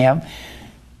be in him.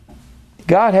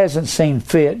 God hasn't seen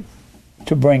fit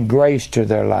to bring grace to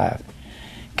their life.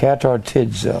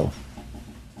 Katortidzo.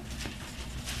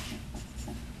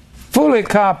 Fully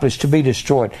accomplished to be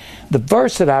destroyed. The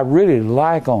verse that I really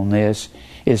like on this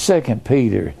is 2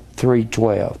 Peter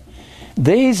 3:12.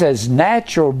 These as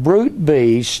natural brute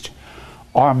beasts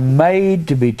are made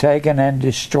to be taken and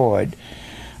destroyed.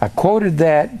 I quoted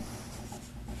that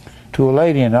to a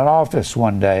lady in an office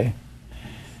one day,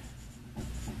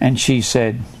 and she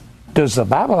said, does the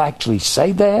Bible actually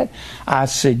say that? I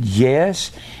said,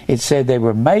 yes. It said they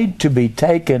were made to be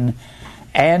taken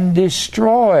and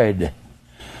destroyed.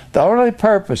 The only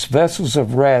purpose vessels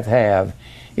of wrath have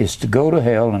is to go to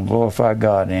hell and glorify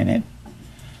God in it.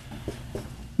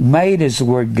 Made is the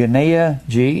word Genea,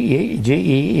 Genea.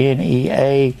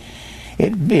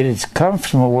 It comes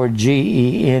from the word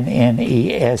Gennesis,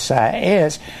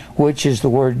 which is the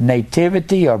word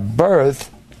nativity or birth.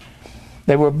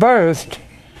 They were birthed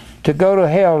to go to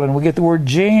hell, and we get the word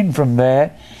gene from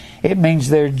that. It means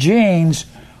their genes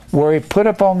were put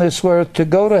upon this earth to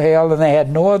go to hell, and they had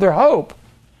no other hope.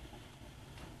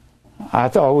 I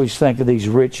always think of these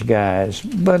rich guys,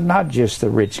 but not just the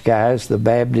rich guys, the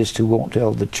Baptists who won't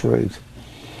tell the truth,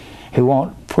 who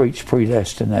won't preach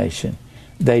predestination.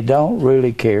 They don't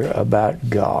really care about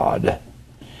God.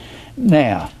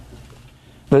 Now,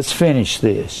 let's finish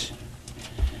this.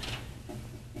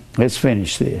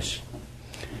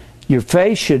 Your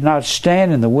faith should not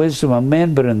stand in the wisdom of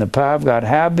men, but in the power of God.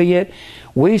 Howbeit,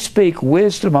 we speak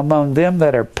wisdom among them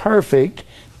that are perfect,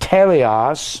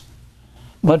 teleos,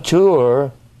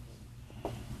 mature.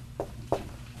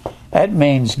 That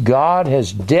means God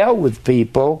has dealt with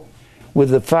people with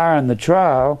the fire and the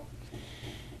trial.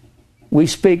 We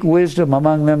speak wisdom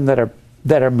among them that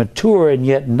are mature, and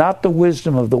yet not the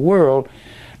wisdom of the world,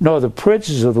 nor the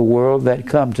princes of the world that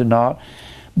come to naught.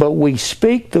 But we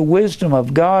speak the wisdom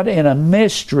of God in a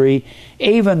mystery,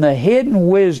 even the hidden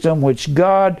wisdom which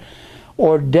God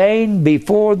ordained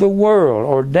before the world.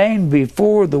 Ordained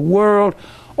before the world.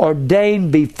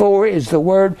 Ordained before is the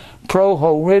word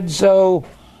prohorizo.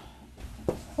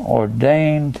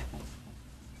 Ordained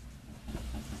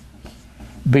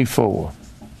before.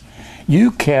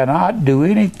 You cannot do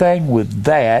anything with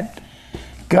that.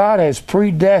 God has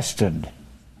predestined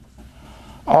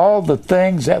all the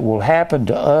things that will happen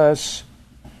to us.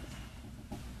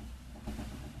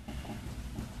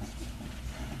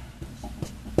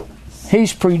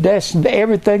 He's predestined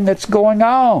everything that's going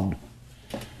on.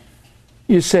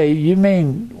 You say, you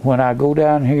mean when I go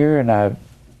down here and I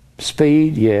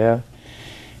speed? Yeah.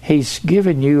 He's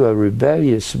given you a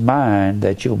rebellious mind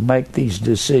that you'll make these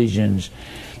decisions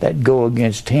that go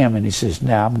against Him. And He says,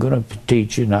 now I'm going to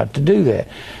teach you not to do that.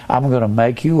 I'm going to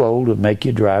make you old and make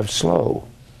you drive slow.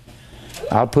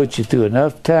 I'll put you through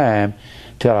enough time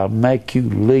till I'll make you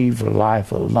leave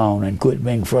life alone and quit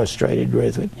being frustrated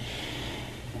with it.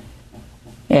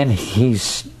 And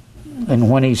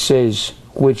when He says,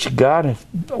 which God hath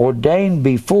ordained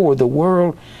before the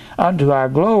world unto our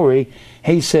glory,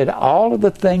 He said all of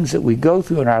the things that we go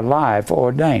through in our life are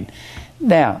ordained.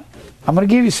 Now, I'm going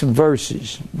to give you some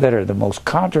verses that are the most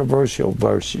controversial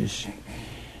verses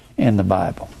in the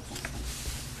Bible.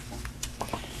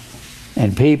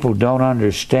 And people don't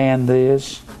understand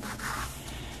this.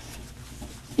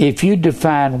 If you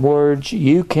define words,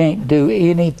 you can't do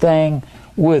anything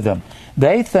with them.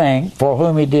 They think, for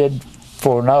whom he did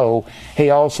foreknow, he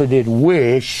also did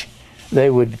wish they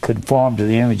would conform to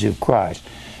the image of Christ.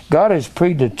 God has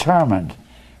predetermined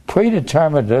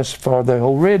us for the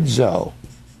horizo.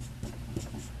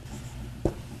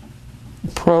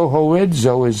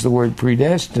 Pro-horizo is the word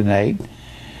predestinate.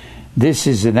 This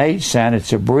is an H sound.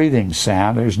 It's a breathing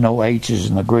sound. There's no H's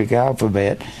in the Greek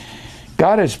alphabet.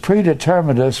 God has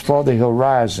predetermined us for the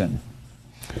horizon.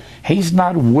 He's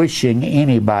not wishing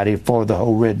anybody for the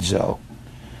horizo.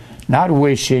 Not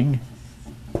wishing.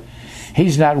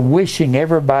 He's not wishing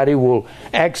everybody will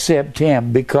accept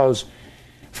him, because,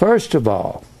 first of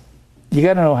all, you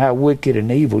got to know how wicked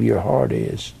and evil your heart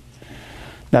is.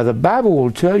 Now, the Bible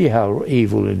will tell you how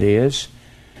evil it is,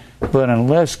 but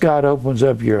unless God opens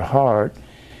up your heart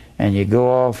and you go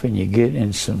off and you get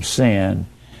in some sin,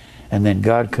 and then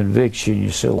God convicts you and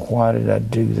you say, why did I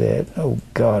do that? Oh,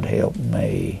 God help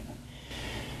me.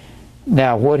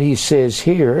 Now, what he says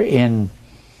here in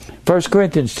 1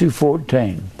 Corinthians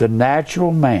 2:14, the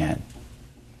natural man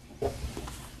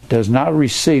does not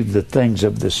receive the things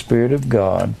of the Spirit of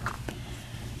God.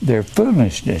 They're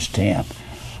foolishness to him.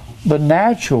 The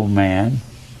natural man,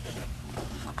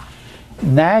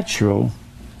 natural,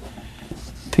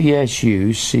 P-S-U-C-H-I-K-O-S.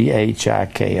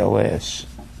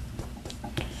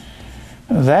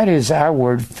 That is our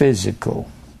word physical.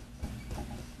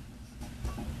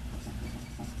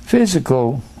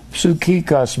 Physical,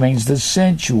 psychikos, means the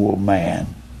sensual man.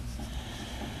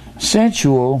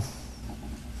 Sensual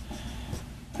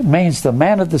means the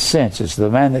man of the senses,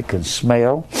 the man that can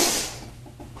smell,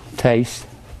 taste,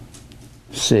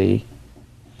 see,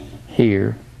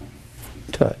 hear,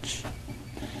 touch.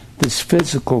 This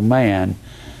physical man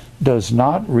does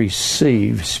not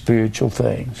receive spiritual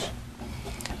things.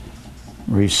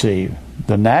 Receive.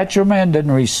 The natural man doesn't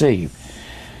receive.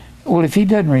 Well, if he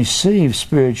doesn't receive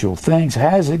spiritual things,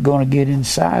 how's it going to get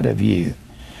inside of you?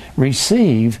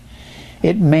 Receive,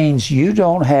 it means you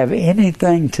don't have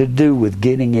anything to do with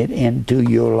getting it into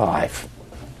your life.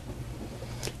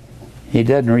 He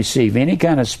doesn't receive any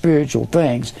kind of spiritual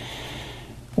things.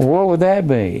 What would that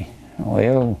be?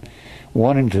 Well,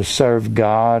 wanting to serve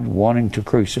God, wanting to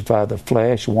crucify the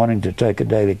flesh, wanting to take a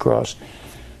daily cross.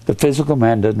 The physical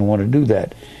man doesn't want to do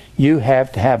that. You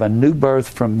have to have a new birth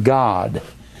from God.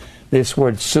 This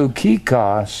word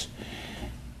psychikos,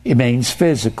 it means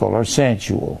physical or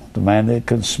sensual. The man that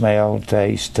can smell,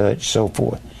 taste, touch, so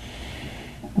forth.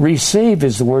 Receive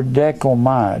is the word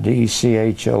dekomai,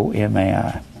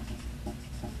 D-E-C-H-O-M-A-I.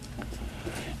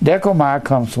 Dekomai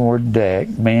comes from the word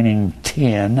dek, meaning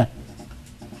 10.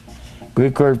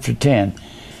 Greek word for 10.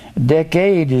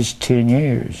 Decade is 10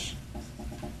 years.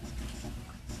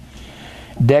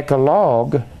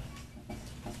 Decalogue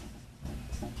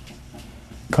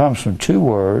comes from two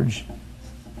words,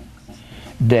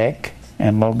 dec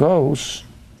and logos,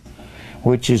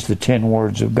 which is the 10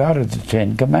 words of God, or the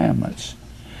 10 commandments.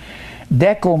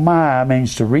 Dekomai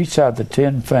means to reach out the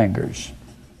 10 fingers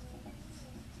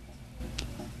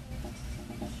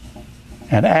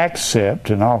and accept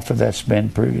an offer that's been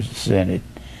presented.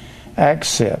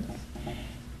 Accept.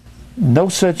 No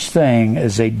such thing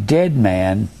as a dead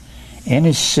man in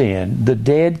his sin. The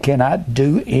dead cannot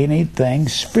do anything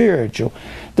spiritual.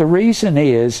 The reason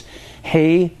is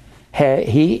he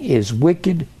is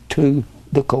wicked to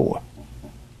the core.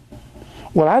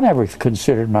 Well, I never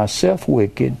considered myself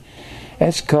wicked.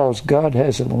 That's because God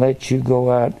hasn't let you go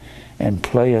out and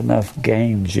play enough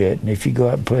games yet. And if you go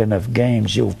out and play enough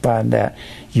games, you'll find out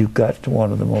you've got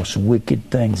one of the most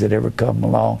wicked things that ever come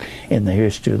along in the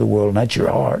history of the world, and that's your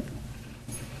heart.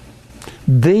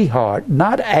 The heart,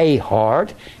 not a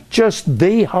heart, just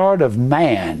the heart of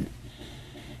man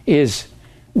is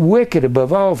wicked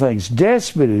above all things,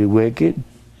 desperately wicked,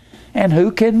 and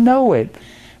who can know it?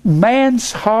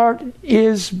 Man's heart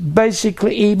is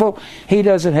basically evil. He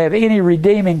doesn't have any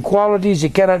redeeming qualities. He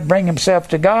cannot bring himself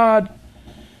to God.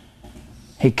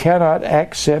 He cannot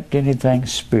accept anything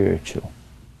spiritual.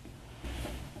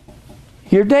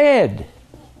 You're dead.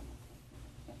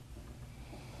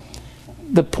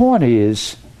 The point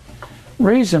is,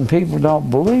 reason people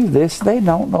don't believe this, they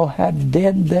don't know how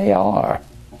dead they are.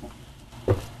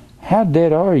 How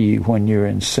dead are you when you're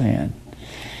in sin?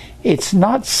 It's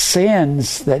not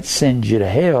sins that send you to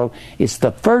hell. It's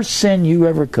the first sin you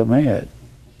ever commit.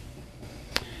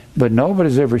 But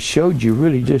nobody's ever showed you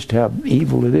really just how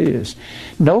evil it is.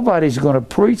 Nobody's going to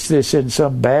preach this in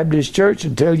some Baptist church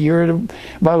and tell you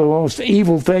about the most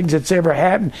evil things that's ever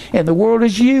happened in the world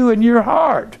is you and your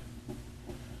heart.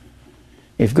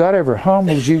 If God ever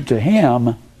humbles you to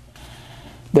Him,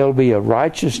 there'll be a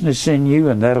righteousness in you,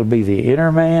 and that'll be the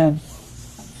inner man.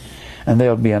 And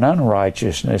there'll be an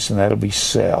unrighteousness, and that'll be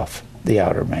self, the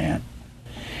outer man.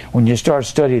 When you start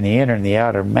studying the inner and the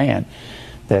outer man,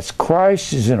 that's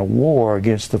Christ is in a war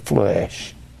against the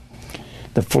flesh.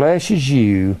 The flesh is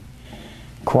you.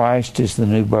 Christ is the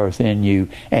new birth in you.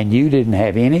 And you didn't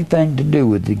have anything to do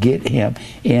with to get Him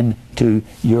into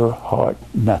your heart.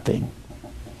 Nothing.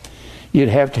 You'd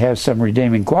have to have some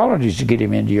redeeming qualities to get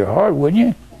Him into your heart, wouldn't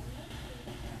you?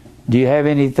 Do you have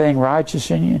anything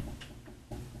righteous in you?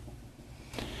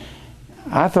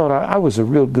 I thought I was a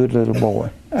real good little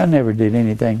boy. I never did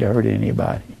anything to hurt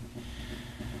anybody.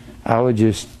 I was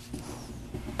just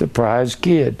the prize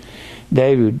kid.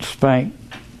 David would spank.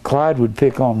 Clyde would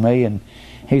pick on me, and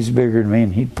he's bigger than me,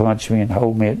 and he'd punch me and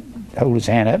hold his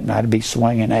hand up, and I'd be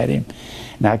swinging at him,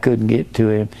 and I couldn't get to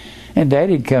him. And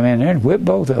Daddy'd come in there and whip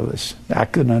both of us. I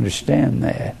couldn't understand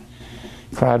that.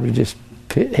 Clyde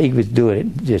he was doing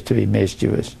it just to be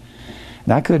mischievous.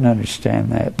 And I couldn't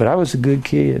understand that. But I was a good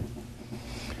kid.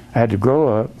 I had to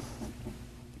grow up.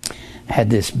 I had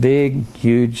this big,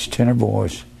 huge tenor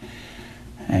voice.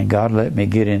 And God let me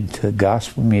get into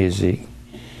gospel music.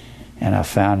 And I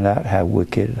found out how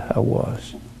wicked I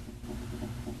was.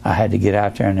 I had to get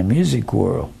out there in the music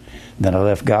world. Then I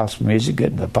left gospel music, got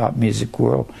into the pop music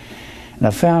world. And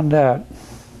I found out,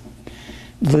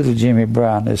 little Jimmy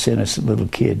Brown, this innocent little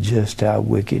kid, just how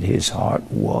wicked his heart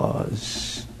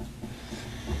was.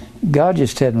 God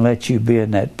just hadn't let you be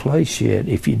in that place yet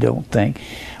if you don't think,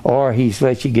 or He's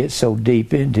let you get so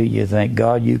deep into you think,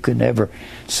 God, you could never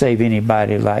save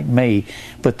anybody like me.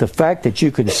 But the fact that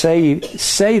you can say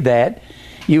that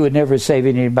you would never save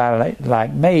anybody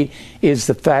like me is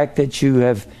the fact that you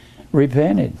have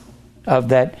repented of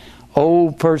that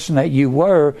old person that you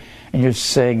were, and you're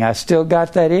saying, I still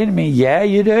got that in me. Yeah,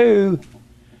 you do.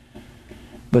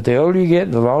 But the older you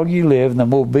get, the longer you live, and the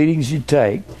more beatings you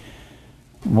take,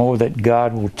 more that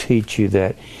God will teach you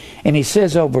that. And He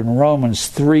says over in Romans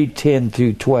 3:10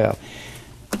 through 12,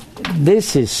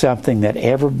 this is something that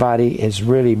everybody is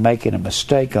really making a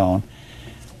mistake on.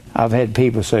 I've had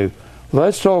people say,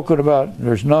 let's talking about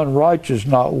there's none righteous,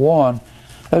 not one.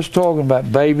 Let's talking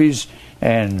about babies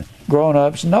and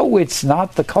grown-ups. No, it's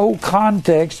not. The whole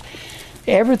context,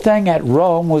 everything at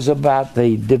Rome was about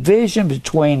the division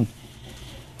between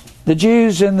the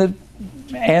Jews and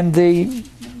the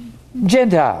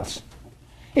Gentiles.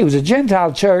 It was a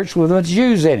Gentile church with the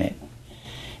Jews in it.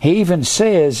 He even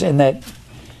says in that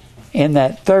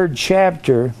third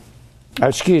chapter,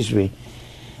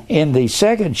 in the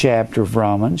second chapter of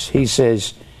Romans, he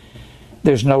says,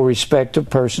 there's no respect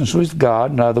of persons with God.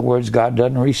 In other words, God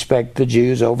doesn't respect the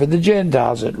Jews over the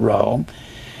Gentiles at Rome.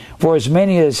 For as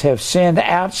many as have sinned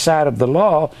outside of the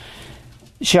law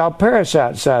shall perish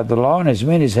outside the law, and as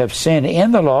many as have sinned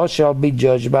in the law shall be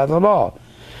judged by the law.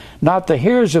 Not the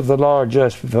hearers of the law are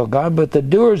just before God, but the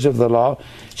doers of the law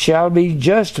shall be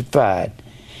justified.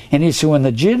 And he said, when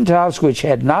the Gentiles which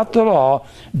had not the law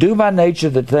do by nature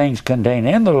the things contained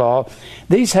in the law,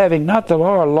 these having not the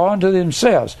law are law unto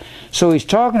themselves. So he's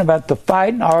talking about the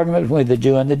fight and argument between the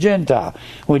Jew and the Gentile.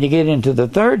 When you get into the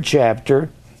third chapter,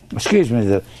 the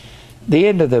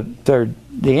end of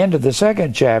the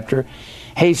second chapter,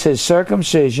 he says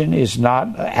circumcision is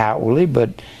not outwardly,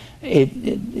 but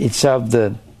it's of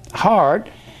the heart,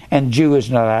 and Jew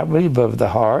is not outwardly, but of the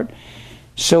heart.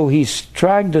 So he's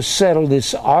trying to settle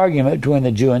this argument between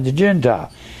the Jew and the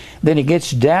Gentile. Then he gets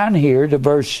down here to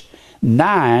verse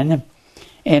 9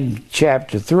 in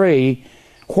chapter 3.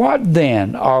 What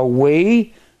then? Are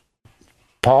we,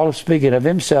 Paul is speaking of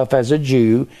himself as a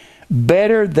Jew,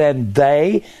 better than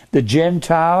they, the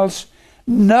Gentiles?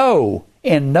 No,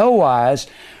 in no wise.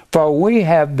 For we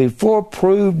have before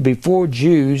proved before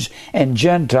Jews and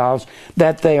Gentiles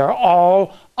that they are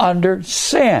all under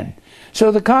sin. So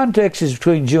the context is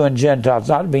between Jew and Gentiles,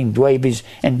 not being babies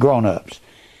and grown-ups.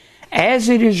 As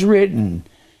it is written,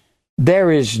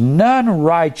 there is none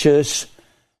righteous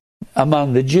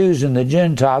among the Jews and the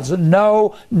Gentiles,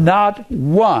 no, not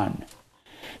one.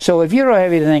 So if you don't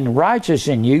have anything righteous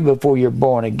in you before you're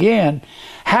born again,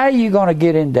 how are you going to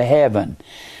get into heaven?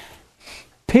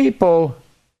 People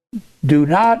do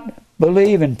not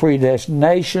believe in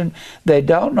predestination. They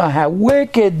don't know how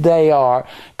wicked they are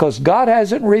because God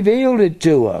hasn't revealed it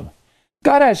to them.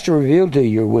 God has to reveal to you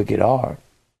your wicked heart.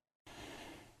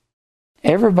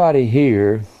 Everybody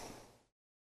here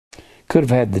could have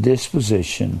had the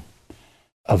disposition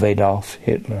of Adolf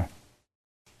Hitler.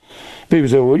 People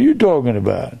say, what are you talking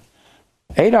about?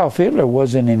 Adolf Hitler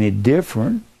wasn't any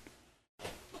different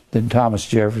than Thomas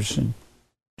Jefferson,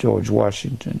 George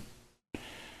Washington,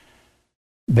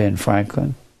 Ben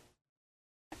Franklin,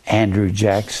 Andrew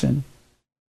Jackson,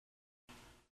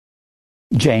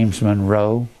 James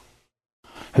Monroe,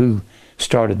 who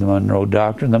started the Monroe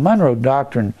Doctrine. The Monroe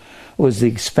Doctrine was the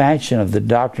expansion of the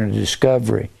doctrine of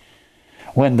discovery.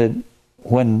 When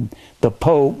the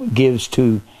Pope gives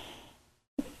to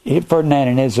Ferdinand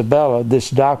and Isabella this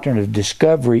doctrine of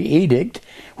discovery edict,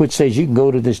 which says you can go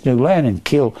to this new land and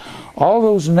kill all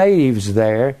those natives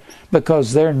there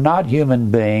because they're not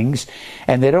human beings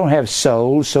and they don't have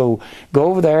souls, so go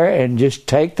over there and just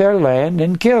take their land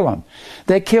and kill them.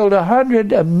 They killed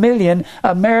 100 million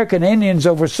American Indians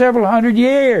over several hundred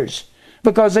years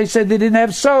because they said they didn't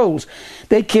have souls.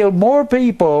 They killed more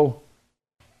people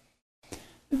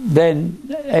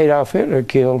than Adolf Hitler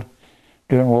killed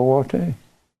during World War II.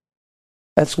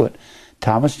 That's what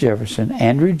Thomas Jefferson,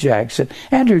 Andrew Jackson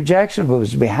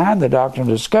was behind the doctrine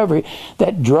of discovery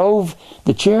that drove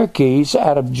the Cherokees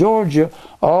out of Georgia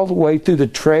all the way through the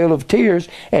Trail of Tears,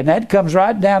 and that comes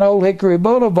right down Old Hickory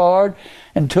Boulevard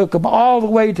and took them all the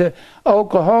way to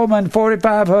Oklahoma, and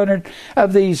 4,500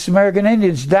 of these American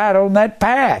Indians died on that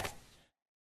path.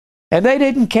 And they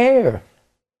didn't care.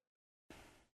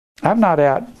 I'm not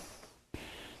out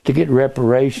to get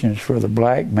reparations for the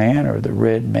black man or the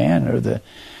red man or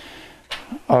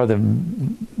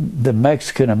the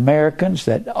Mexican Americans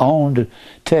that owned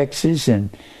Texas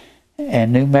and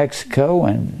New Mexico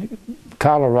and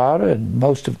Colorado and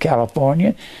most of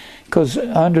California, because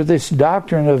under this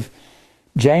doctrine of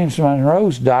James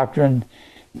Monroe's doctrine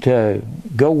to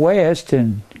go west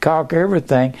and conquer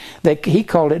everything, he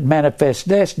called it manifest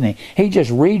destiny. He just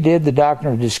redid the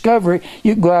doctrine of discovery.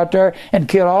 You can go out there and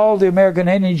kill all the American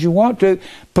Indians you want to,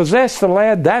 possess the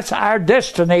land. That's our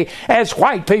destiny as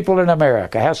white people in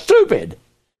America. How stupid!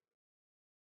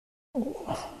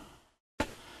 What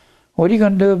are you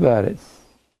going to do about it?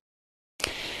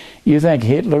 You think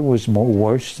Hitler was more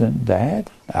worse than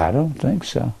that? I don't think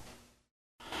so.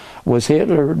 Was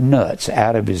Hitler nuts,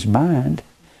 out of his mind?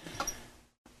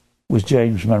 Was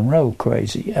James Monroe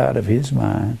crazy, out of his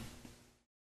mind?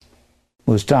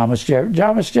 Was Thomas Jefferson?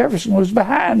 Thomas Jefferson was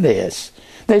behind this.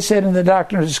 They said in the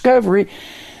Doctrine of Discovery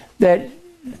that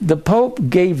the Pope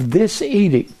gave this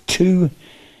edict to,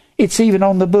 it's even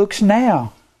on the books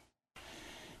now.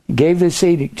 He gave this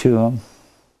edict to them.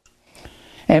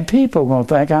 And people are going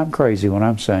to think I'm crazy when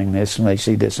I'm saying this and they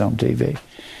see this on TV.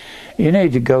 You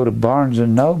need to go to Barnes &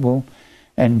 Noble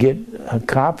and get a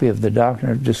copy of the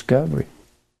Doctrine of Discovery.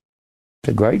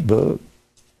 It's a great book.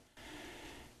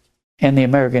 And the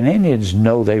American Indians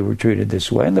know they were treated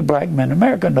this way, and the black men in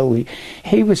America know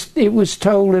it was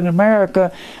told in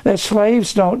America that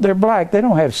slaves they're black, they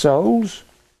don't have souls.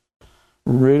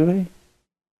 Really?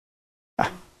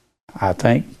 I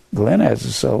think Glenn has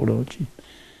a soul, don't you?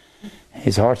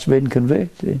 His heart's been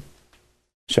convicted.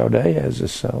 Sade has a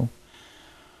soul.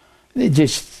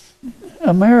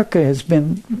 America has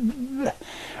been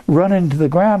run into the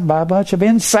ground by a bunch of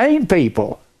insane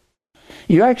people.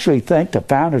 You actually think the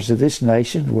founders of this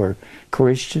nation were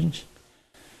Christians?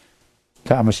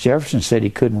 Thomas Jefferson said he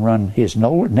couldn't run his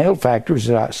nail factories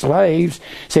without slaves.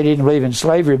 Said he didn't believe in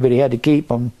slavery, but he had to keep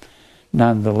them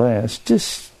nonetheless.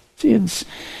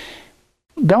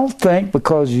 Don't think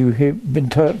because you have been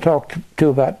talked to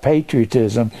about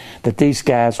patriotism that these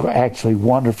guys were actually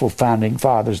wonderful founding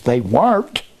fathers. They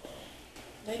weren't.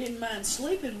 They didn't mind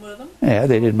sleeping with them. Yeah,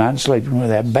 they didn't mind sleeping with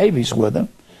them, babies with them.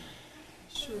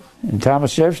 Sure. And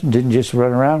Thomas Jefferson didn't just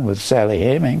run around with Sally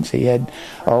Hemings. He had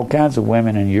all kinds of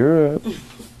women in Europe.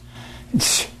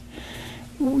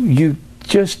 You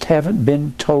just haven't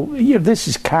been told. This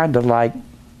is kind of like,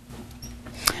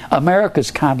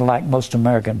 America's kind of like most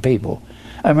American people.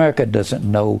 America doesn't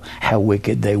know how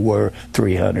wicked they were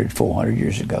 300, 400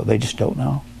 years ago. They just don't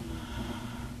know.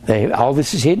 All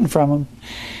this is hidden from them.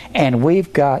 And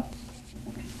we've got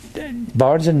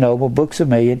Barnes & Noble, Books A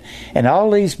Million, and all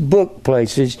these book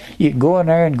places. You can go in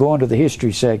there and go into the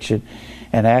history section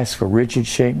and ask for Richard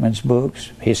Schenkman's books,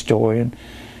 historian,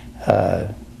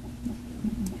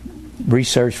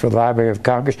 research for the Library of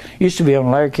Congress. Used to be on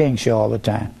Larry King's show all the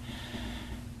time.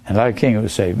 And Larry King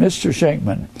would say, Mr.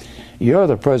 Schenkman, you're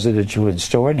the presidential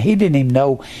historian. He didn't even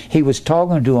know he was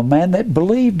talking to a man that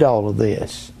believed all of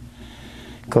this,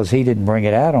 because he didn't bring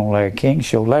it out on Larry King's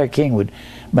show. Larry King would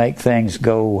make things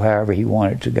go however he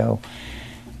wanted to go.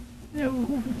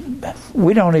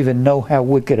 We don't even know how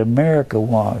wicked America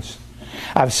was.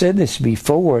 I've said this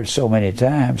before so many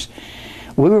times.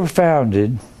 We were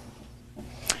founded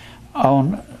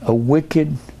on a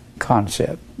wicked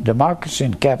concept. Democracy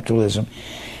and capitalism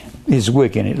is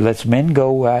wicked. It lets men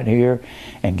go out here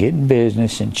and get in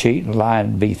business and cheat and lie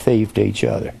and be thieves to each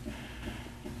other.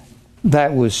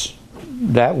 That was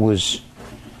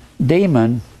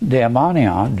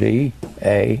daimonion,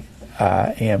 D-A-I-M-O-N-I-O-N,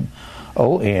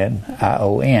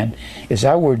 is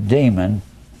our word demon,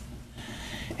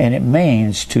 and it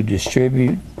means to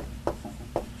distribute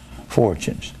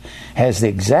fortunes. Has the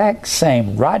exact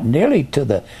same, right nearly to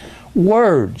the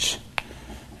words,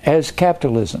 as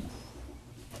capitalism.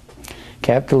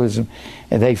 Capitalism,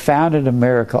 and they founded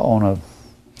America on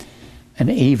an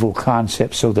evil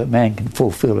concept so that man can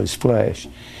fulfill his flesh.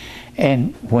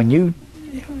 And when you,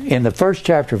 in the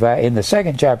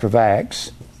second chapter of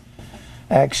Acts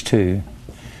 2,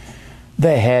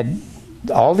 they had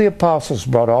all the apostles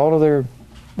brought all of their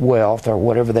wealth or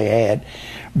whatever they had,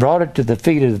 brought it to the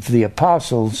feet of the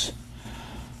apostles,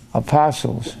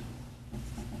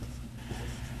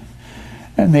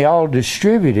 and they all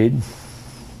distributed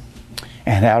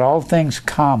and had all things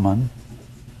common.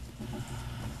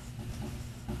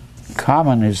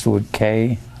 Common is the word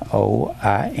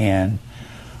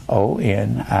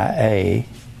K-O-I-N-O-N-I-A,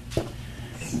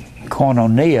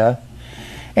 koinonia,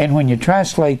 and when you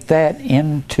translate that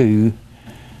into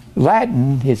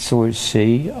Latin, it's the word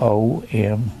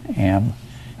C-O-M-M-U-N-I-S.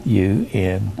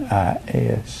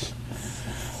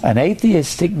 An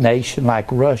atheistic nation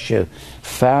like Russia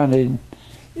founded,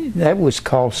 that was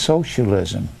called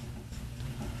socialism.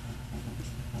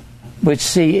 But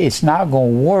see, it's not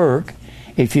going to work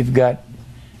if you've got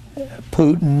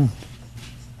Putin,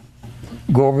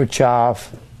 Gorbachev,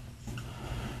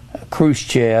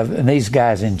 Khrushchev, and these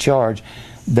guys in charge.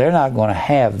 They're not going to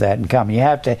have that in common. You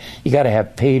got to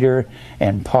have Peter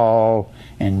and Paul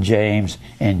and James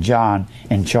and John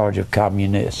in charge of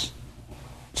communists.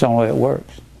 It's the only way it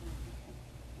works.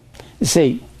 You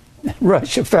see,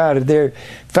 Russia founded their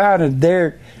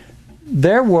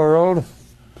world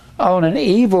on an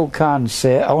evil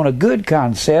concept, on a good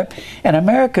concept, and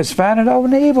America's founded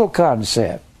on an evil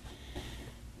concept.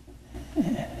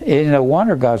 It's no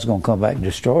wonder God's going to come back and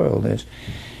destroy all this.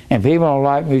 And people don't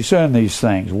like me saying these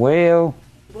things. Well,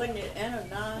 wasn't it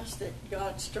Ananias that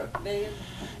God struck dead?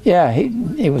 Yeah,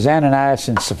 it was Ananias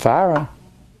and Sapphira,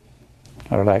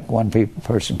 or like one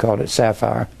person called it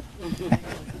Sapphire.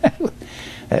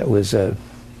 That was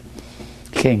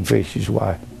Kingfisher's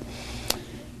wife.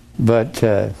 But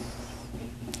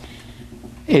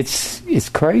it's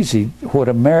crazy what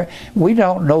America. We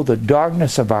don't know the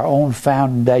darkness of our own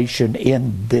foundation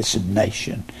in this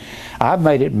nation. I've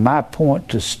made it my point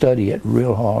to study it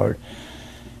real hard,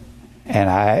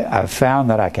 and I've found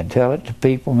that I can tell it to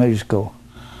people, and they just go,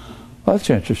 "Well,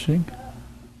 that's interesting.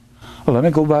 Well, let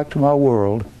me go back to my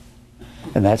world,"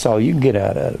 and that's all you can get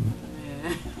out of them.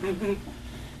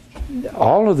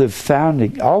 All the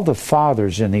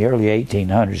fathers in the early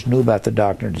 1800s knew about the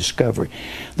doctrine of discovery.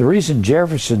 The reason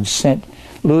Jefferson sent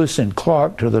Lewis and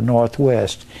Clark to the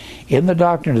Northwest, in the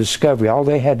doctrine of discovery, all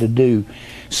they had to do,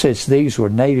 since these were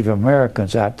Native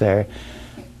Americans out there,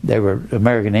 they were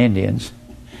American Indians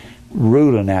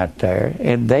ruling out there,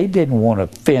 and they didn't want to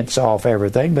fence off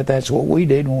everything, but that's what we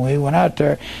did when we went out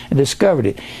there and discovered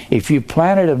it. If you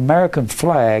planted an American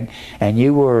flag and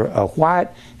you were a white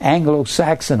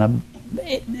Anglo-Saxon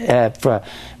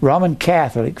Roman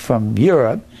Catholic from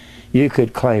Europe, you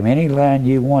could claim any land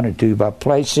you wanted to by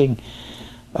placing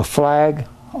a flag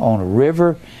on a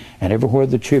river, and everywhere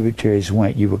the tributaries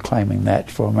went, you were claiming that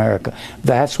for America.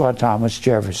 That's why Thomas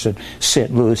Jefferson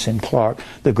sent Lewis and Clark,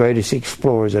 the greatest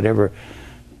explorers that ever,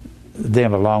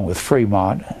 them along with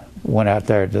Fremont, went out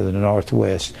there to the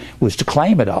Northwest, was to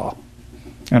claim it all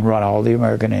and run all the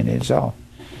American Indians off.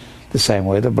 The same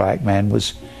way the black man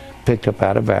was picked up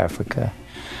out of Africa.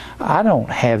 I don't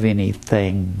have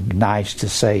anything nice to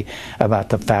say about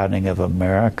the founding of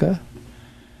America.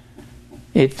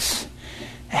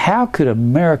 How could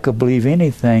America believe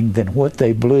anything than what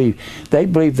they believe? They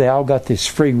believe they all got this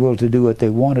free will to do what they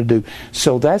want to do.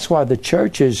 So that's why the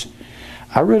churches,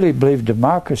 I really believe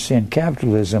democracy and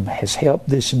capitalism has helped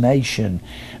this nation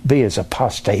be as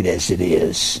apostate as it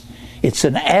is. It's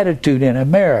an attitude in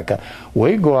America.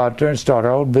 We go out there and start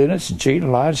our own business and cheat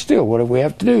and lie and steal. What do we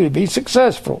have to do to be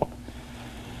successful?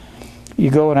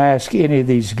 You go and ask any of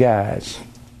these guys.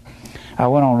 I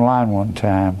went online one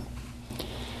time,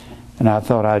 and I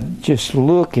thought I'd just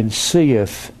look and see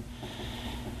if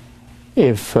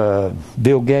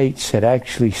Bill Gates had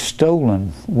actually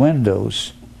stolen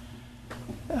Windows.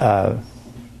 I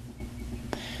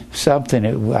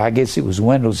guess it was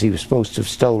Windows he was supposed to have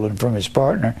stolen from his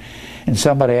partner. And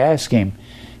somebody asked him,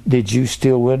 Did you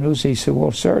steal windows? He said,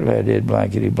 well, certainly I did,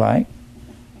 blankety blank.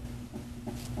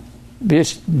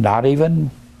 Just not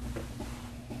even,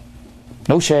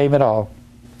 no shame at all.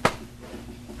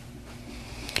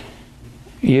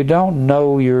 You don't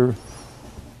know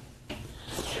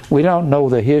we don't know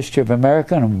the history of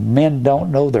America, and men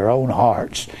don't know their own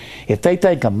hearts. If they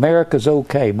think America's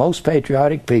okay, most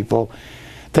patriotic people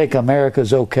think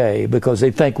America's okay because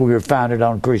they think we were founded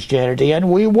on Christianity,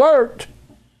 and we weren't.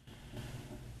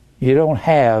 You don't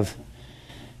have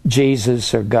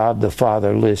Jesus or God the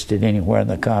Father listed anywhere in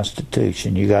the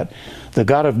Constitution. You got the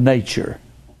God of nature.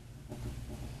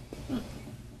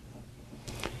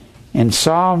 In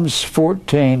Psalms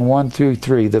 14, 1 through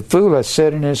 3, the fool has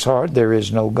said in his heart, there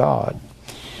is no God.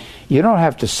 You don't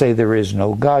have to say there is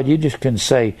no God. You just can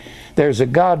say there's a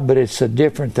God, but it's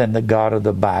different than the God of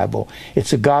the Bible.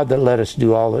 It's a God that let us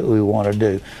do all that we want to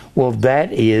do. Well,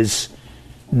 that is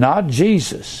not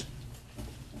Jesus.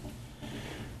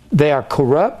 They are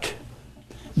corrupt.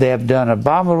 They have done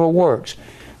abominable works.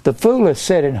 The fool has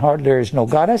said in heart, there is no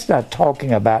God. That's not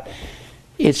talking about,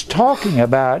 it's talking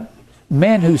about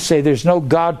men who say there's no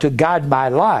God to guide my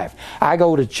life. I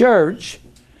go to church,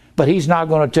 but He's not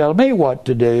going to tell me what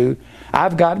to do.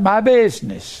 I've got my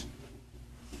business.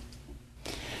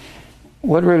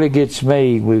 What really gets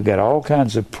me, we've got all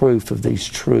kinds of proof of these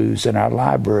truths in our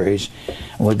libraries.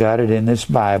 We got it in this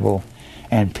Bible,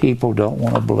 and people don't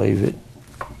want to believe it.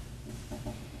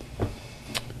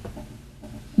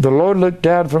 The Lord looked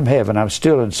down from heaven. I'm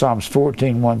still in Psalms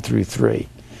 14, 1 through 3.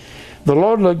 The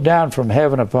Lord looked down from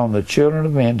heaven upon the children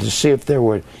of men to see if there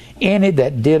were any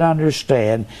that did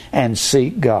understand and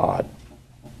seek God.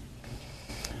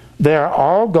 They're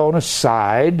all gone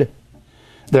aside.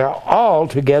 They're all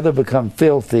together become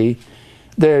filthy.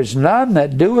 There's none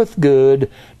that doeth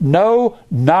good, no,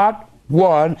 not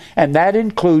one. And that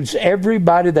includes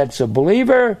everybody that's a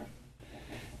believer,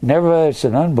 nevertheless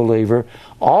an unbeliever.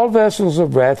 All vessels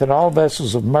of wrath and all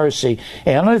vessels of mercy.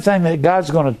 And the only thing that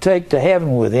God's going to take to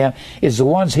heaven with Him is the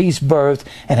ones He's birthed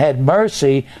and had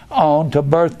mercy on to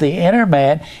birth the inner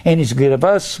man. And He's going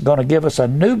to give us a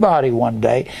new body one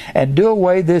day and do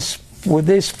away with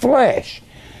this flesh.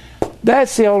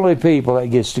 That's the only people that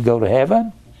gets to go to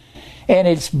heaven. And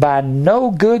it's by no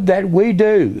good that we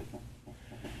do.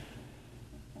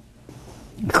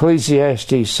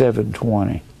 Ecclesiastes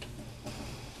 7:20.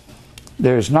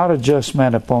 There is not a just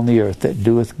man upon the earth that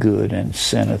doeth good and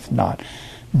sinneth not.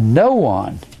 No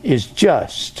one is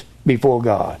just before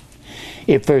God.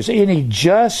 If there's any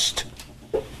just,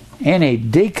 any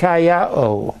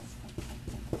dikaiao,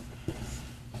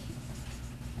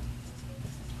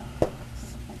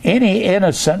 any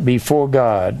innocent before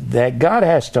God, that God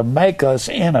has to make us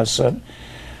innocent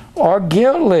or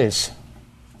guiltless.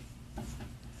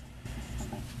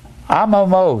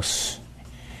 Amamos.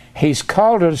 He's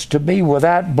called us to be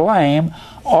without blame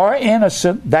or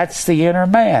innocent. That's the inner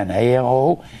man.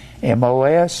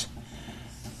 A-O-M-O-S.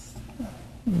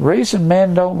 Reason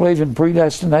men don't believe in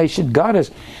predestination,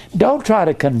 don't try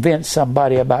to convince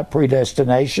somebody about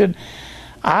predestination.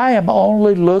 I am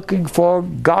only looking for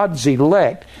God's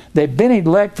elect. They've been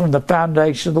elect from the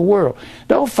foundation of the world.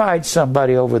 Don't fight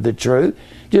somebody over the truth.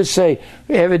 Just say,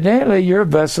 evidently you're a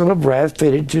vessel of wrath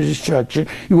fitted to destruction.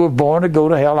 You were born to go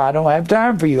to hell. I don't have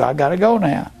time for you. I got to go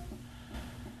now.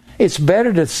 It's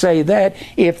better to say that.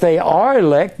 If they are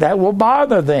elect, that will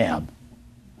bother them.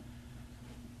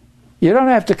 You don't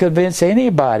have to convince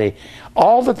anybody.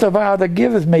 All that the Father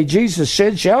giveth me, Jesus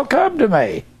said, shall come to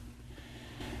me.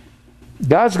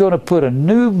 God's going to put a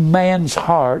new man's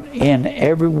heart in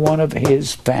every one of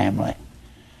His family.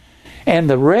 And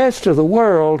the rest of the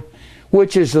world,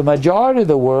 which is the majority of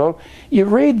the world, you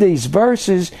read these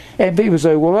verses and people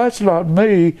say, well, that's not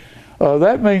me.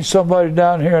 That means somebody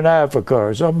down here in Africa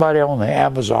or somebody on the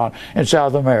Amazon in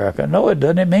South America. No, it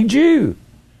doesn't. It means you.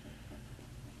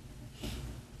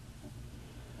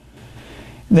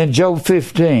 Then Job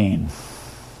 15,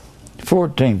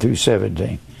 14 through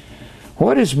 17.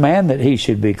 What is man that he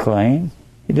should be clean?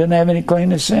 He doesn't have any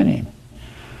cleanness in him.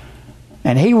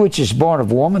 And he which is born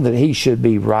of woman that he should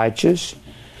be righteous.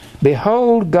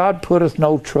 Behold, God putteth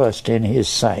no trust in His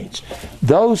saints.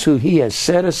 Those who He has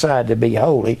set aside to be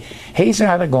holy, He's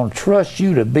not going to trust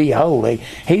you to be holy.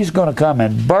 He's going to come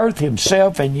and birth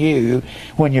Himself in you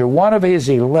when you're one of His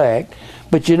elect,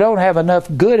 but you don't have enough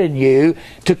good in you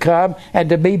to come and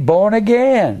to be born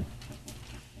again.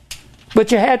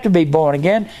 But you have to be born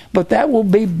again, but that will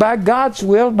be by God's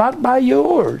will, not by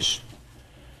yours.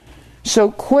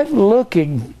 So quit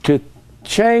looking to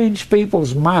change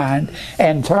people's mind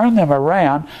and turn them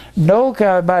around.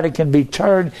 Nobody can be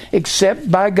turned except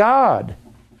by God.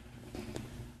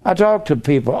 I talk to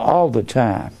people all the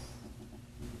time.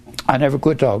 I never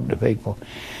quit talking to people.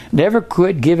 Never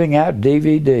quit giving out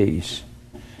DVDs.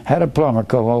 Had a plumber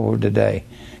come over today.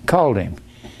 Called him.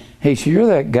 He said, "You're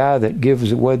that guy that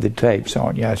gives away the tapes,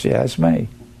 aren't you?" I said, "That's me."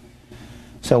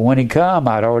 So when he come,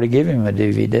 I'd already given him a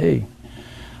DVD.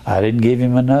 I didn't give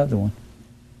him another one.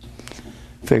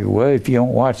 Figure, well, if you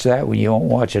don't watch that one, you won't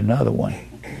watch another one.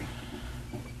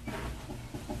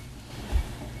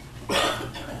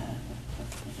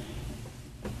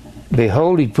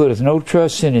 Behold, he putteth no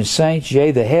trust in his saints.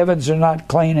 Yea, the heavens are not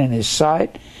clean in his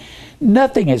sight.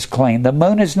 Nothing is clean. The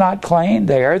moon is not clean.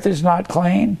 The earth is not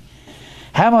clean.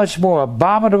 How much more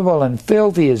abominable and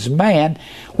filthy is man,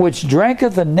 which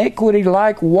drinketh iniquity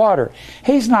like water.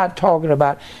 He's not talking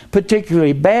about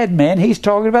particularly bad men. He's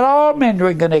talking about all men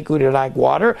drink iniquity like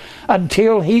water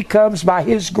until he comes by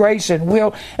his grace and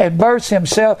will and births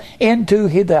himself into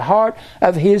the heart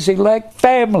of his elect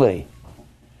family.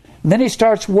 And then he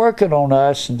starts working on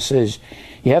us and says,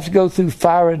 you have to go through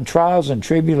fire and trials and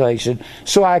tribulation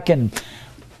so I can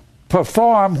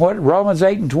perform what Romans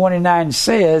 8:29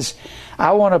 says.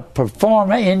 I want to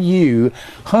perform in you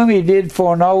whom he did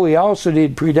foreknow, he also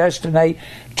did predestinate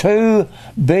to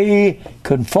be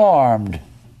conformed.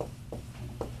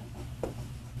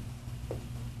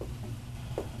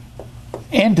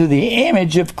 Into the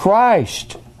image of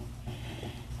Christ.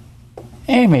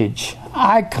 Image,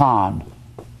 icon,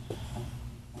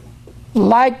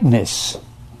 likeness.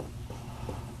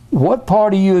 What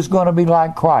part of you is going to be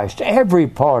like Christ? Every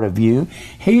part of you.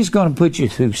 He's going to put you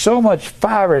through so much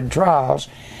fire and trials.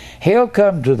 He'll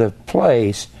come to the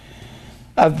place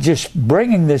of just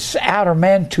bringing this outer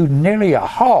man to nearly a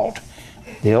halt.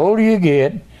 The older you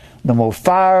get, the more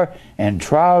fire and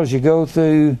trials you go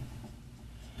through,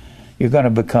 you're going to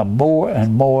become more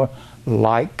and more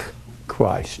like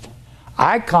Christ.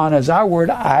 Icon is our word,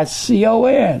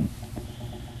 I-C-O-N.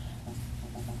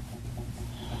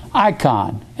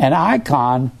 Icon. An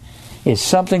icon is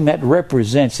something that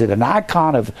represents it. An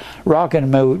icon of rock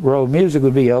and roll music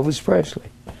would be Elvis Presley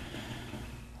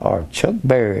or Chuck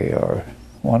Berry or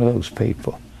one of those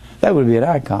people. That would be an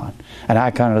icon. An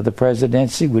icon of the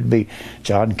presidency would be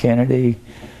John Kennedy,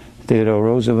 Theodore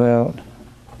Roosevelt,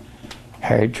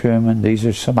 Harry Truman. These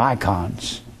are some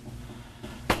icons.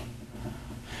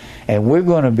 And we're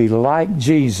going to be like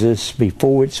Jesus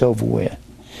before it's over with.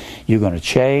 You're going to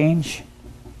change.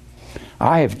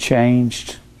 I have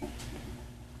changed.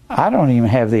 I don't even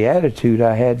have the attitude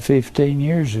I had 15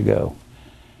 years ago.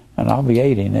 And I'll be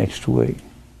 80 next week.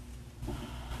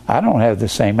 I don't have the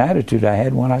same attitude I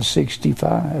had when I was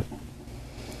 65.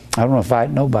 I don't want to fight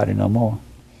nobody no more.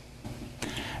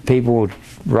 People will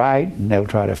write and they'll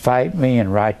try to fight me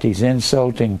and write these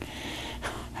insulting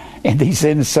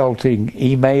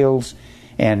emails.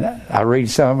 And I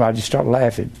read some of them, I just start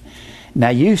laughing. Now,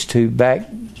 I used to, back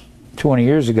 20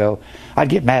 years ago, I'd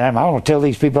get mad at them. I want to tell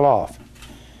these people off.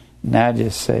 Now I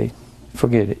just say,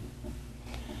 forget it.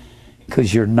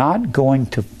 Because you're not going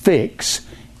to fix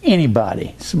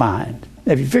anybody's mind.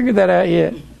 Have you figured that out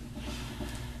yet?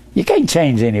 You can't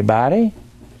change anybody.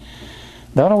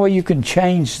 The only way you can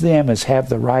change them is have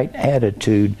the right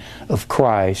attitude of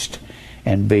Christ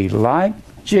and be like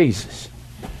Jesus.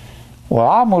 Well,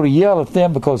 I'm going to yell at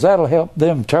them because that'll help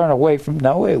them turn away from...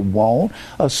 No, it won't.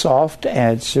 A soft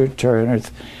answer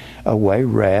turneth away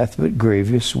wrath, but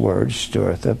grievous words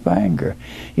stirreth up anger.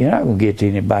 You're not going to get to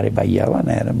anybody by yelling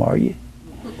at them, are you?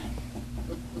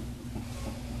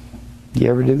 You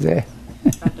ever do that?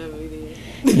 I do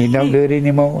it. You don't do it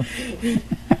anymore?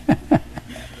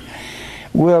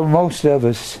 Well, most of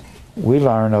us, we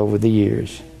learn over the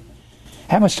years.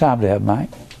 How much time do you have, Mike?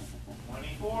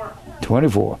 24.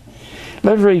 24.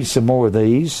 Let's read some more of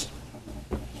these.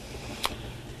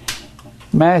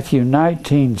 Matthew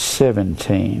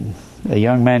 19:17. A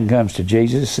young man comes to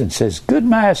Jesus and says, Good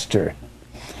Master,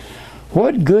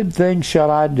 what good thing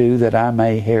shall I do that I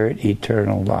may inherit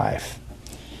eternal life?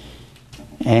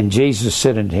 And Jesus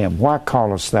said unto him, Why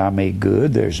callest thou me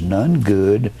good? There's none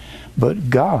good but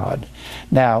God.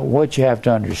 Now, what you have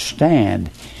to understand,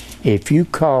 if you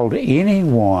called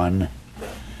anyone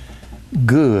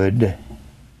good,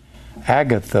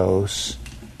 agathos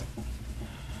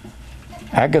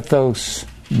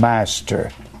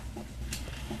master.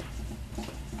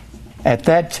 At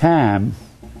that time,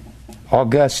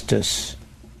 Augustus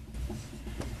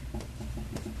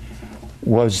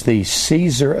was the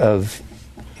Caesar of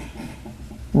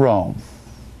Rome.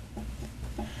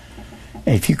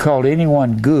 If you called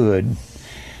anyone good,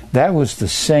 that was the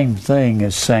same thing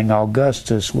as saying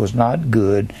Augustus was not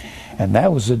good, and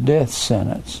that was a death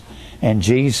sentence. And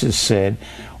Jesus said,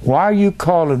 Why are you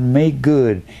calling me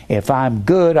good? If I'm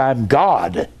good, I'm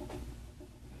God.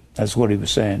 That's what he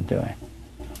was saying to him.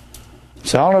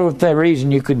 It's the only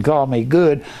reason you can call me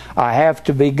good. I have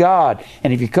to be God.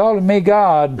 And if you're calling me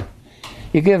God,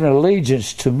 you're giving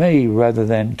allegiance to me rather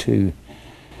than to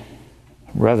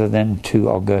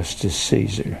Augustus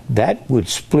Caesar. That would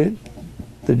split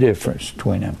the difference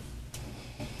between them.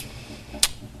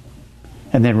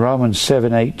 And then Romans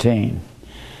 7:18.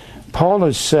 Paul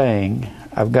is saying,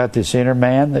 I've got this inner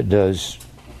man that does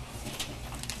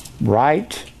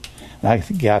right.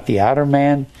 I've got the outer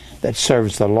man that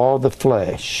serves the law of the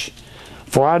flesh.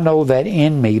 For I know that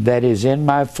in me, that is in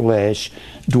my flesh,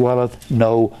 dwelleth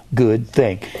no good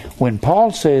thing. When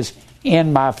Paul says,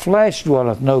 in my flesh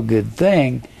dwelleth no good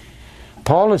thing,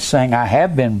 Paul is saying, I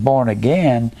have been born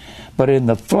again, but in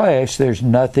the flesh there's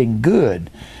nothing good.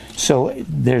 So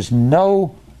there's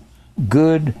no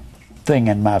good thing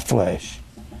in my flesh.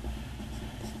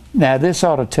 Now this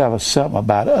ought to tell us something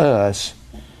about us,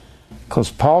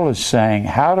 because Paul is saying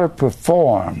how to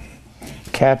perform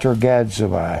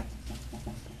katergadzomai.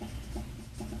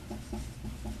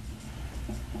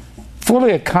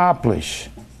 Fully accomplish.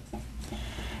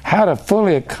 How to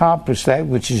fully accomplish that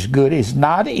which is good is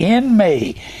not in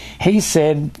me. He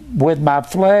said, with my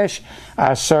flesh,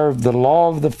 I serve the law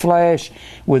of the flesh.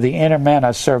 With the inner man,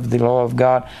 I serve the law of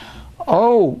God.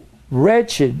 Oh,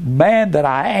 wretched man that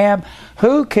I am,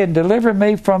 who can deliver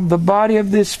me from the body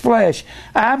of this flesh?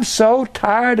 I'm so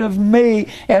tired of me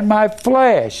and my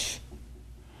flesh.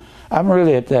 I'm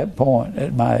really at that point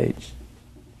at my age.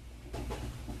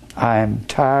 I am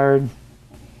tired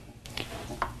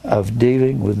of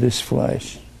dealing with this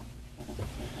flesh.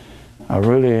 I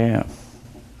really am.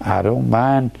 I don't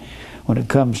mind when it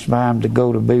comes time to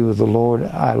go to be with the Lord.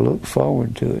 I look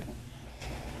forward to it.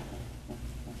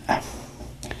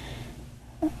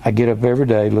 I get up every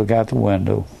day, look out the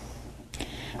window.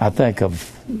 I think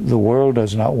of the world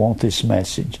does not want this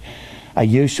message.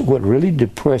 What really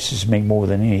depresses me more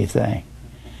than anything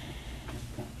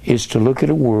is to look at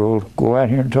a world, go out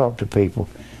here and talk to people.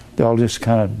 They all just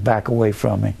kind of back away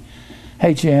from me.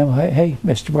 Hey, Jim. Hey,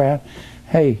 Mr. Brown.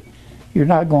 Hey, you're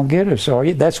not going to get us, are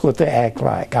you? That's what they act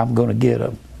like. I'm going to get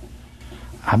them.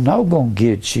 I'm not going to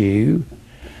get you.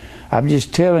 I'm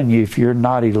just telling you, if you're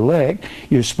not elect,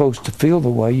 you're supposed to feel the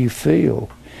way you feel.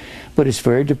 But it's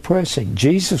very depressing.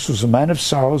 Jesus was a man of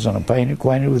sorrows and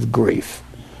acquainted with grief.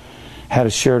 Had a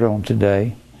shirt on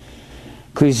today.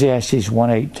 Ecclesiastes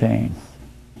 1:18.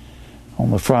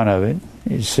 On the front of it,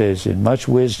 it says, in much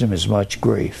wisdom is much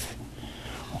grief.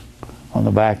 On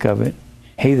the back of it,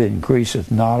 he that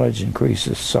increaseth knowledge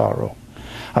increaseth sorrow.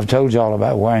 I've told you all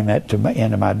about wearing that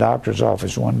into my doctor's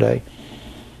office one day.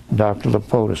 Dr.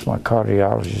 Lepotis, my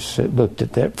cardiologist, looked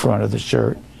at that front of the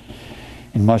shirt.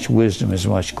 In much wisdom is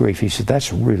much grief. He said,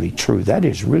 that's really true. That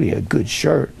is really a good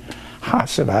shirt. I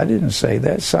said, I didn't say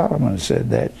that. Solomon said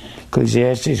that.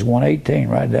 Ecclesiastes 1:18,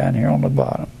 right down here on the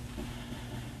bottom.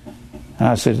 And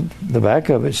I said, the back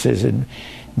of it says,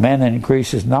 man that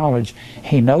increases knowledge,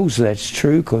 he knows that's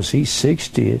true because he's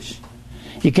 60-ish.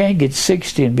 You can't get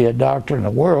 60 and be a doctor in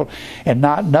the world and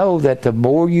not know that the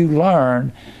more you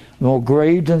learn, the more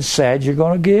grieved and sad you're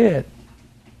going to get.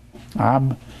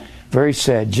 I'm very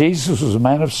sad. Jesus was a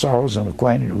man of sorrows and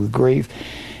acquainted with grief.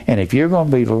 And if you're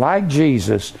going to be like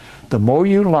Jesus, the more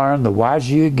you learn, the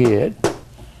wiser you get.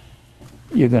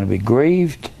 You're going to be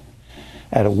grieved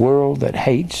at a world that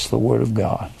hates the Word of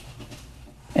God.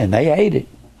 And they hate it.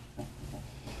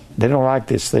 They don't like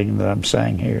this thing that I'm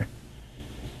saying here.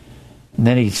 And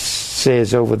then he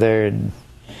says over there, and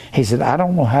he said, I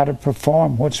don't know how to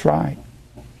perform what's right.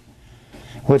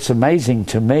 What's amazing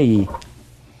to me,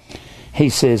 he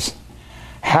says,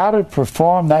 how to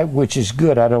perform that which is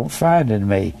good I don't find in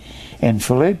me. In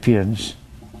Philippians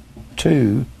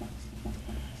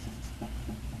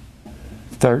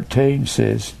 2:13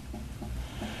 says,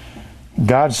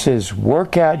 God says,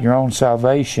 work out your own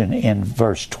salvation in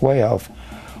verse 12.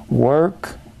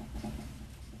 Work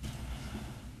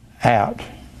out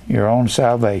your own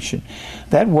salvation.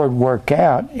 That word work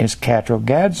out is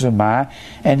katergadzomai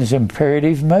and is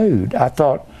imperative mood. I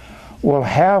thought, well,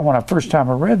 when I first time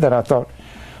I read that, I thought,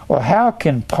 well, how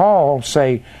can Paul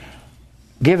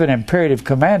give an imperative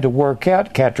command to work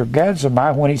out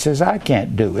katergadzomai when he says, I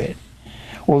can't do it?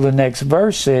 Well, the next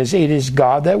verse says, it is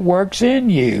God that works in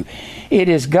you. It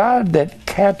is God that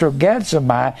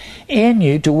katergadzomai in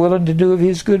you to willing to do of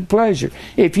His good pleasure.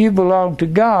 If you belong to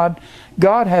God,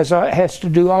 God has to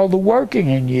do all the working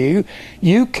in you.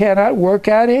 You cannot work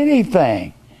out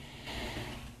anything.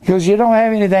 Because you don't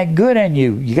have anything good in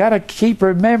you. You got to keep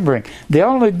remembering. The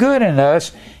only good in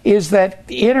us is that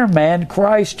inner man,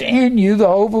 Christ in you, the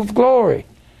hope of glory.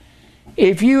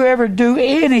 If you ever do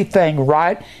anything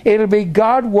right, it'll be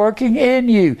God working in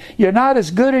you. You're not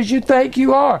as good as you think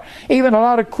you are. Even a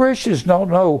lot of Christians don't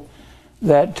know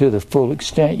that to the full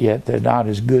extent yet. They're not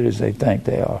as good as they think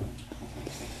they are.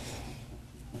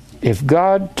 If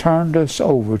God turned us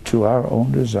over to our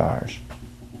own desires,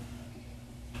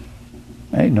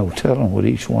 ain't no telling what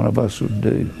each one of us would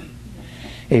do.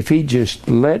 If He just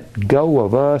let go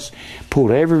of us,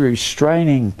 pulled every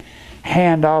restraining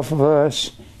hand off of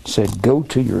us, said, go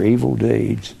to your evil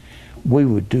deeds, we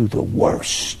would do the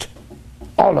worst.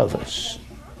 All of us.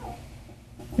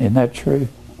 Isn't that true?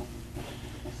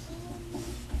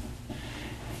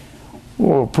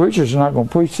 Well, preachers are not going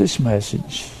to preach this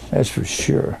message. That's for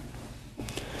sure.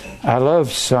 I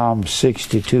love Psalm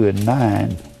 62 and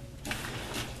 9.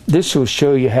 This will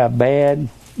show you how bad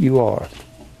you are.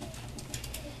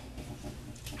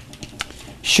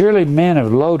 Surely men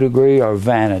of low degree are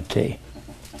vanity.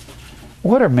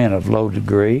 What are men of low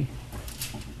degree?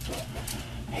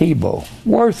 Hebel,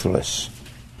 worthless.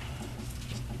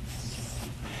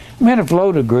 Men of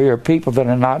low degree are people that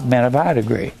are not men of high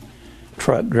degree.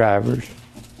 Truck drivers,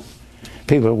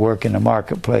 people that work in the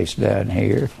marketplace down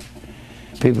here,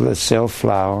 people that sell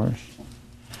flowers,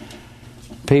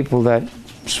 people that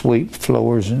sweep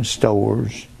floors in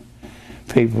stores,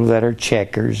 people that are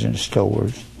checkers in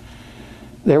stores.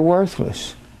 They're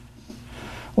worthless.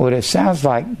 Well, it sounds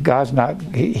like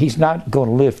He's not going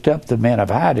to lift up the men of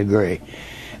high degree.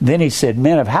 Then He said,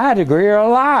 men of high degree are a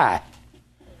lie.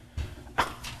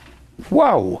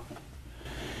 Whoa.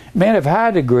 Men of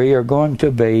high degree are going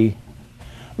to be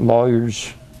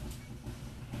lawyers,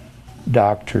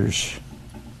 doctors,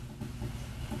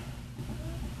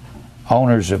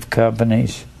 owners of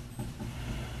companies.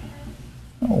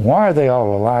 Why are they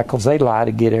all alike? Because they lie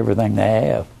to get everything they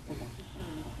have.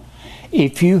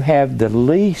 If you have the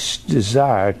least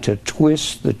desire to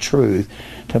twist the truth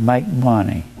to make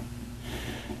money,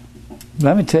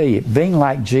 let me tell you, being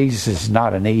like Jesus is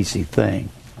not an easy thing.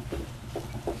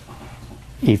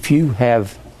 If you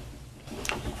have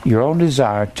your own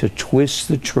desire to twist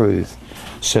the truth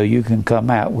so you can come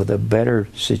out with a better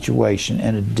situation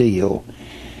and a deal,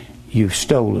 you've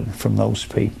stolen from those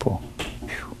people.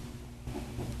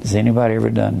 Has anybody ever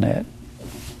done that?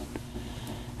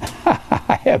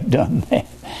 I have done that.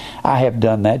 I have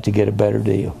done that to get a better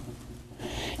deal.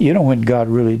 You know when God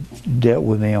really dealt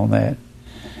with me on that?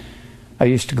 I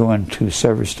used to go into a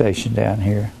service station down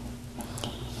here,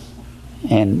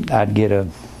 and I'd get a,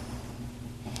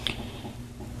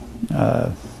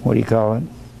 what do you call it?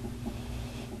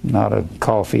 Not a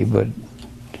coffee, but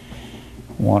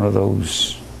one of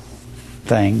those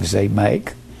things they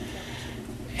make.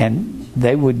 And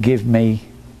they would give me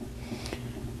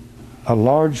a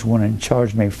large one and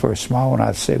charge me for a small one.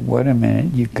 I'd say, wait a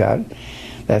minute,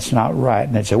 that's not right.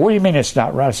 And they'd say, what do you mean it's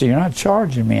not right? I said, you're not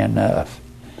charging me enough.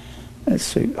 I'd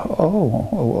say,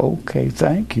 oh, okay,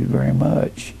 thank you very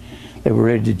much. They were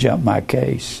ready to jump my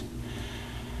case.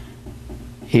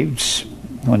 It's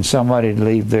when somebody'd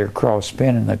leave their cross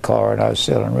pin in the car and I was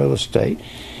selling real estate,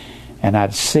 and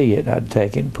I'd see it, I'd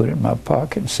take it and put it in my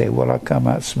pocket and say, well, I come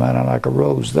out smiling like a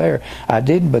rose there. I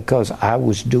didn't, because I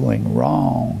was doing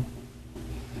wrong.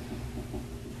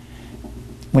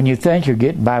 When you think you're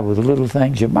getting by with little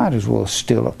things, you might as well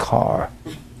steal a car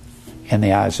in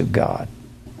the eyes of God.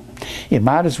 You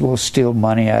might as well steal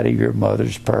money out of your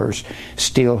mother's purse,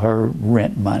 steal her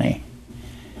rent money,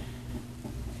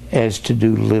 as to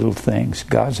do little things.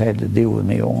 God's had to deal with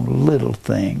me on little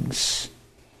things.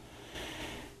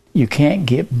 You can't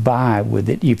get by with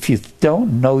it. If you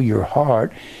don't know your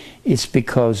heart, it's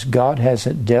because God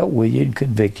hasn't dealt with you and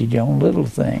convicted you on little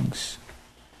things.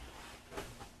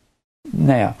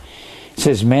 Now, it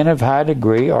says men of high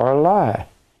degree are a lie.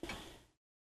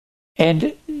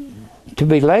 And to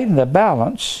be laid in the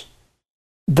balance,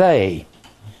 the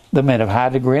men of high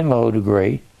degree and low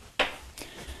degree,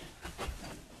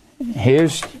 lay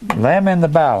them in the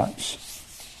balance.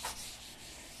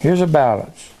 Here's a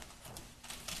balance.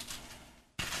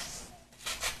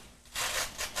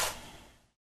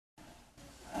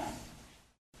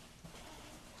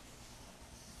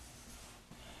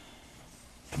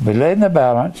 Be laid in the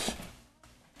balance.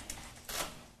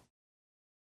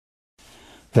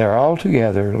 They're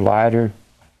altogether lighter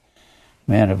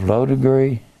men of low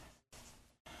degree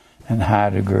and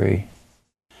high degree.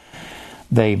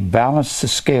 They balance the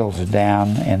scales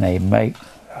down and they make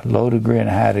a low degree and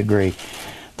a high degree.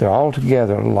 They're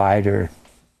altogether lighter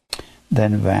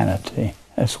than vanity.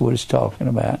 That's what it's talking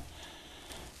about.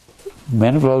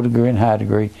 men of low degree and high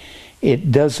degree.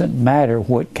 It doesn't matter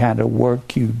what kind of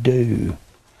work you do.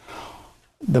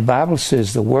 The Bible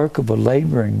says the work of a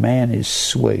laboring man is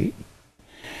sweet.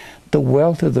 The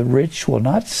wealth of the rich will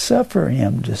not suffer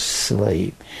him to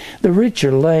sleep. The rich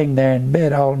are laying there in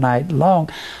bed all night long.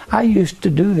 I used to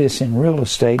do this in real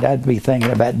estate. I'd be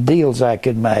thinking about deals I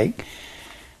could make.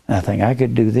 And I think I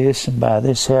could do this and buy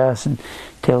this house and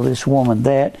tell this woman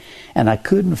that. And I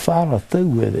couldn't follow through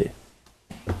with it.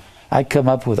 I'd come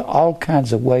up with all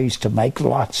kinds of ways to make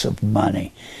lots of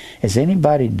money. Has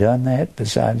anybody done that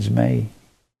besides me?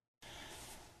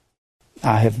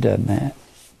 I have done that.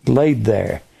 Laid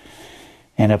there.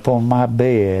 And upon my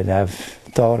bed, I've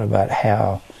thought about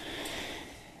how.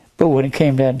 But when it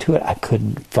came down to it, I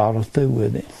couldn't follow through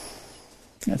with it.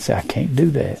 I said, I can't do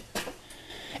that.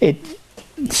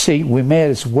 See, we may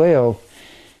as well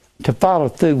to follow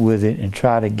through with it and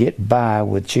try to get by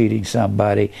with cheating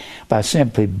somebody by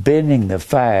simply bending the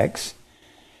facts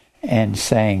and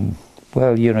saying,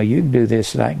 well, you can do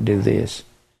this and I can do this.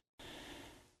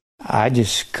 I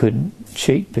just couldn't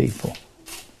cheat people.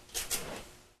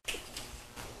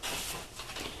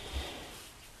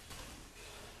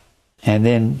 And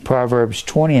then Proverbs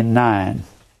 20:9.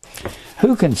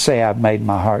 Who can say I've made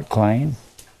my heart clean?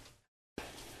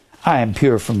 I am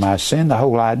pure from my sin. The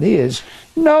whole idea is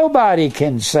nobody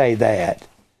can say that.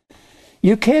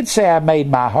 You can't say I made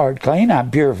my heart clean.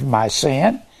 I'm pure from my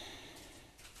sin.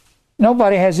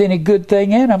 Nobody has any good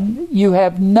thing in them. You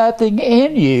have nothing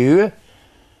in you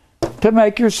to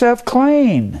make yourself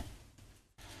clean.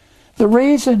 The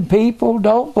reason people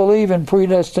don't believe in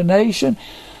predestination,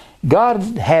 God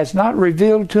has not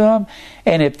revealed to them,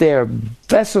 and if they are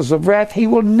vessels of wrath, He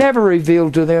will never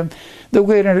reveal to them the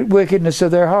wickedness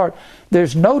of their heart.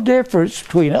 There's no difference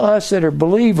between us that are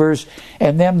believers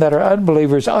and them that are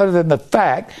unbelievers, other than the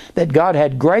fact that God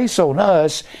had grace on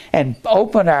us and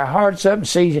opened our hearts up and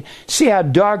see how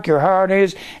dark your heart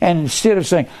is, and instead of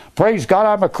saying, praise God,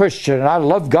 I'm a Christian and I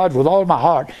love God with all my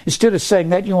heart, instead of saying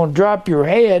that, you want to drop your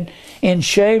head in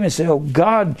shame and say, oh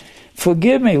God,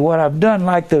 forgive me what I've done,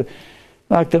 like the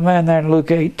man there in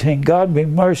Luke 18. God be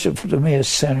merciful to me, a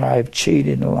sinner. I have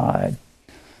cheated and lied.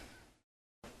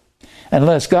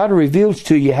 Unless God reveals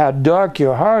to you how dark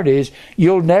your heart is,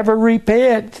 you'll never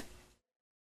repent.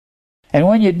 And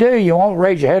when you do, you won't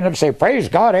raise your hand up and say, praise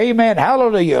God, amen,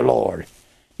 hallelujah, Lord.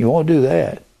 You won't do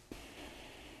that.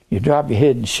 You drop your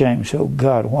head in shame and say, oh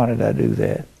God, why did I do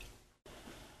that?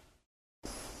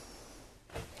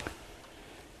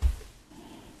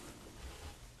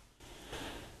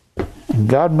 And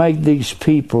God made these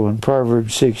people in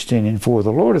Proverbs 16:4.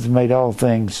 The Lord hath made all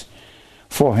things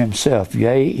for Himself,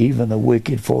 yea, even the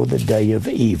wicked for the day of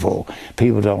evil.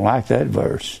 People don't like that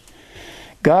verse.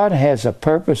 God has a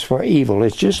purpose for evil.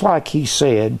 It's just like He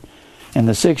said in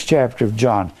the 6th chapter of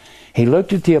John. He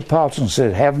looked at the apostles and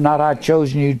said, have not I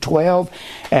chosen you 12?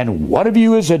 And one of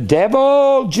you is a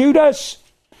devil, Judas?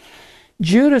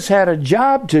 Judas had a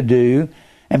job to do,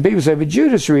 and people say, but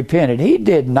Judas repented. He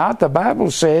did not. The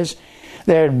Bible says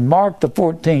there in Mark the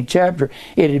 14th chapter,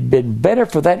 it had been better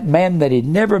for that man that had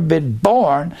never been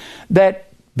born that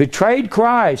betrayed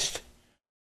Christ.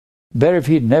 Better if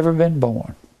he'd never been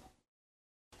born.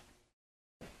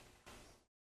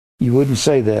 You wouldn't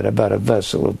say that about a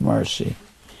vessel of mercy.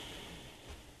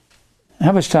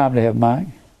 How much time do you have, Mike?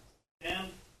 10.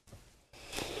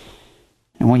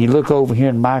 And when you look over here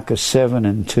in Micah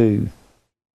 7:2,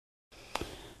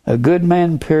 a good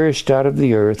man perished out of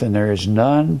the earth, and there is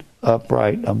none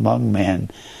upright among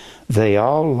men. They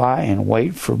all lie in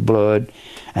wait for blood,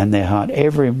 and they hunt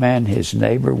every man his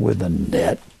neighbor with a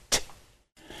net.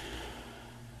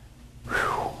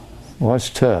 Whew. Well,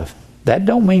 it's tough. That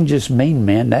don't mean just mean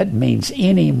men. That means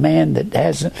any man that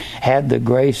hasn't had the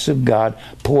grace of God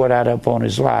poured out upon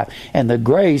his life. And the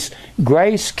grace,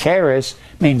 charis,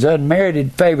 means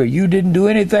unmerited favor. You didn't do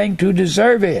anything to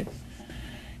deserve it.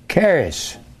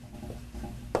 Charis.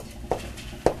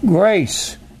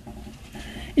 Grace.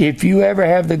 If you ever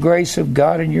have the grace of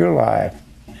God in your life,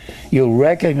 you'll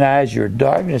recognize your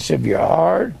darkness of your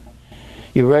heart.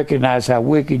 You'll recognize how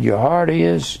wicked your heart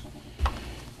is.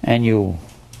 And you'll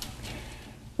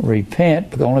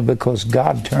repent, but only because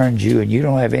God turns you, and you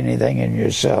don't have anything in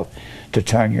yourself to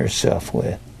turn yourself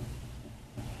with.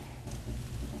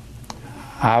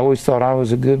 I always thought I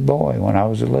was a good boy when I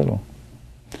was little.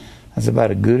 I was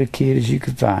about as good a kid as you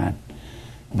could find.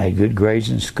 Made good grades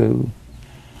in school.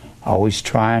 Always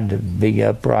trying to be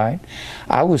upright.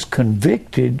 I was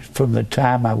convicted from the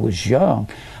time I was young.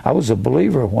 I was a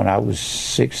believer when I was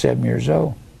 6, 7 years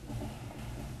old.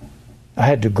 I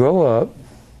had to grow up,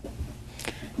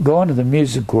 go into the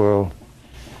music world,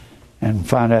 and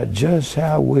find out just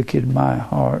how wicked my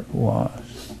heart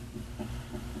was,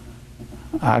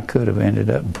 I could have ended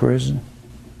up in prison.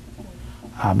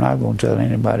 I'm not going to tell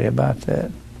anybody about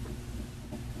that.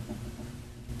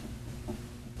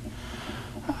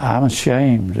 I'm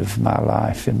ashamed of my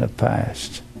life in the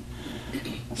past.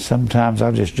 Sometimes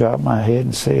I just drop my head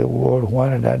and say, oh, Lord, why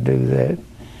did I do that?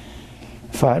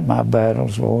 Fight my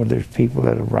battles, Lord. There's people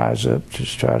that will rise up to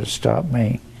try to stop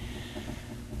me.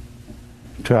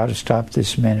 Try to stop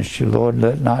this ministry. Lord,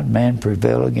 let not man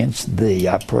prevail against thee.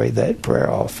 I pray that prayer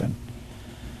often.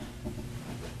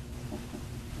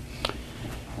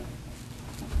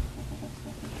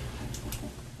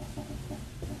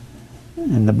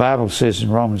 And the Bible says in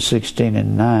Romans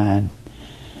 16:9,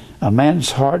 a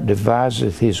man's heart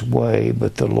deviseth his way,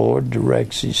 but the Lord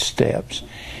directs his steps.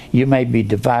 You may be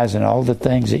devising all the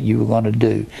things that you were going to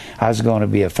do. I was going to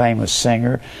be a famous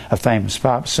singer, a famous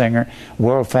pop singer,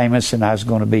 world famous, and I was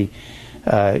going to be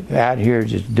out here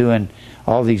just doing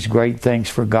all these great things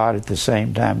for God at the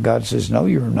same time. God says, no,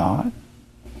 you're not.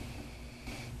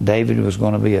 David was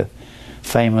going to be a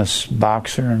famous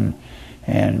boxer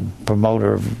and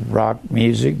promoter of rock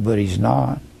music, but he's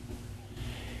not.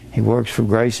 He works for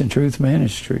Grace and Truth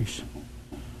Ministries.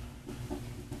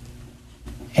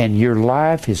 And your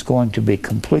life is going to be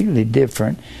completely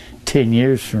different 10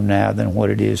 years from now than what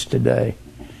it is today.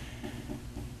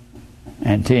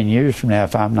 And 10 years from now,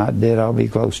 if I'm not dead, I'll be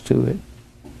close to it.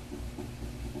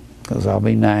 Because I'll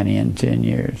be 90 in 10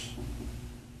 years.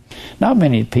 Not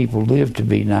many people live to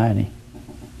be 90.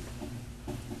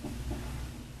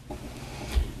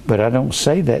 But I don't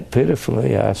say that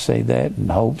pitifully. I say that in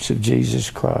hopes of Jesus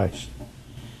Christ.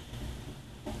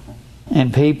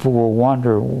 And people will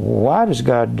wonder, why does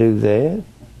God do that?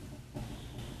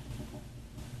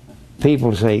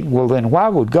 People say, well then why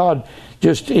would God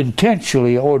just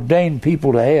intentionally ordain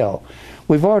people to hell?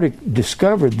 We've already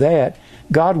discovered that.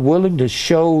 God willing to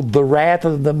show the wrath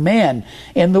of the men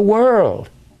in the world.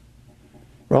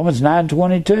 Romans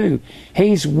 9:22.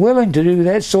 He's willing to do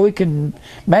that so he can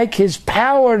make his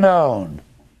power known.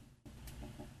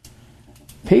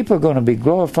 People are going to be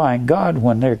glorifying God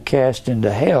when they're cast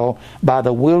into hell by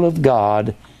the will of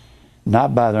God,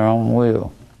 not by their own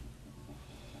will.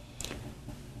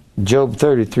 Job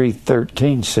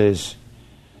 33:13 says,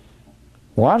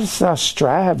 why dost thou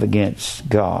strive against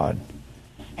God?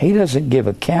 He doesn't give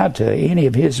account to any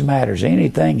of his matters,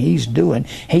 anything he's doing.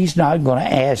 He's not going to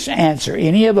answer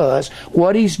any of us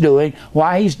what he's doing,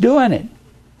 why he's doing it.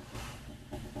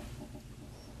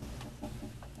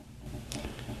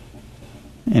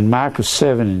 In Micah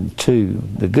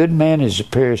 7:2, the good man is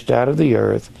perished out of the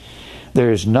earth.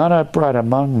 There is none upright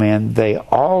among men. They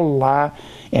all lie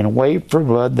and wait for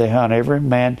blood. They hunt every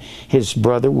man his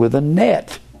brother with a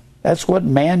net. That's what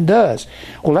man does.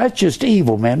 Well, that's just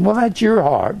evil, man. Well, that's your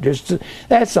heart.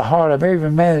 That's the heart of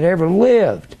every man that ever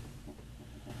lived.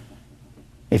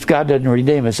 If God doesn't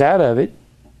redeem us out of it.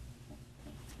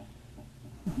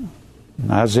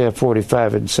 In Isaiah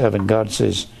 45:7, God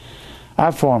says, I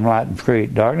form light and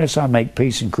create darkness. I make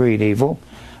peace and create evil.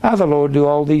 I, the Lord, do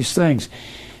all these things.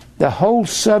 The whole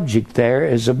subject there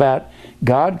is about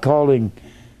God calling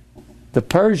the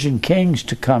Persian kings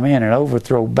to come in and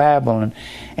overthrow Babylon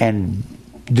and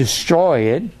destroy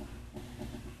it.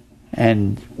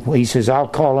 And he says, I'll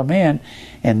call them in.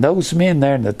 And those men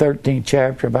there in the 13th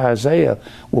chapter of Isaiah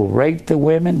will rape the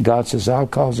women. God says, I'll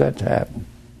cause that to happen.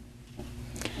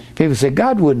 People say,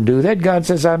 God wouldn't do that. God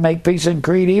says, I make peace and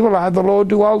create evil. I, the Lord,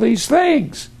 do all these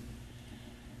things.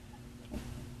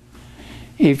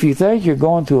 If you think you're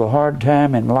going through a hard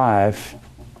time in life,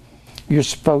 you're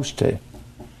supposed to.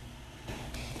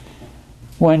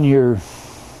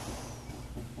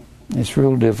 It's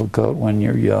real difficult when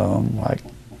you're young, like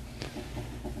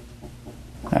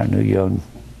our new young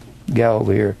gal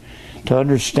over here, to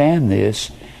understand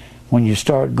this. When you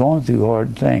start going through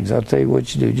hard things, I'll tell you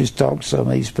what you do. Just talk to some of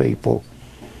these people,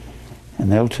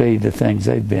 and they'll tell you the things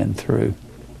they've been through.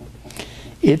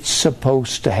 It's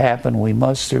supposed to happen. We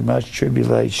must, through much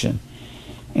tribulation,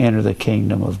 enter the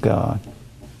kingdom of God.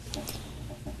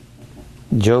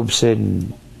 Job said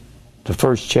in the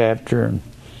first chapter,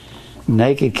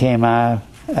 naked came I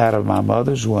out of my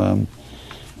mother's womb,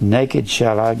 naked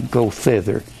shall I go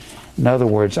thither. In other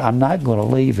words, I'm not going to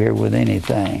leave here with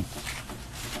anything.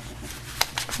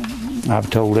 I've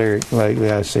told Eric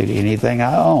lately, I said, anything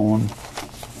I own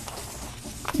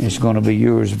is going to be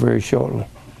yours very shortly.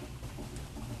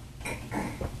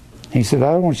 He said,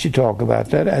 I don't want you to talk about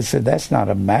that. I said, that's not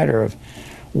a matter of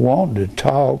wanting to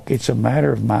talk. It's a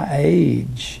matter of my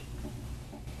age.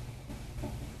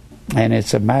 And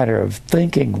it's a matter of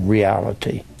thinking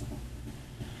reality.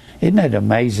 Isn't it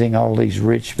amazing all these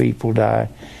rich people die?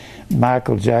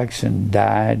 Michael Jackson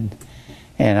died,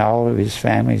 and all of his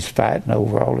family's fighting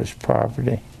over all his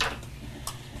property.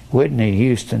 Whitney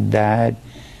Houston died,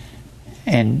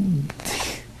 and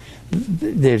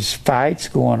there's fights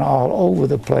going all over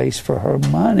the place for her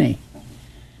money.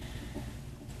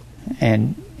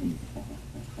 And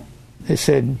they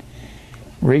said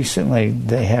recently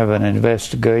they have an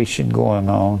investigation going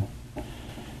on,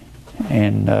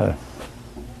 and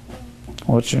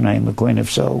what's her name, the Queen of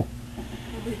Soul?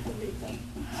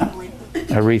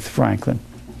 Aretha Franklin.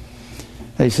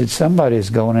 They said somebody's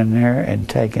going in there and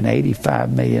taking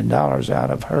 $85 million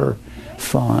out of her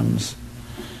funds.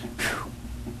 Whew.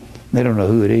 They don't know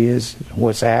who it is,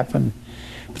 what's happened,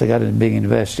 but they got a big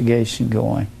investigation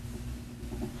going.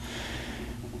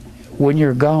 When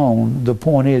you're gone, the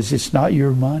point is it's not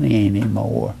your money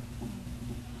anymore.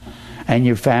 And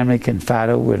your family can fight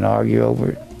over it and argue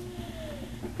over it.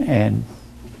 And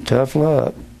tough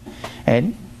luck.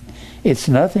 And it's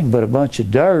nothing but a bunch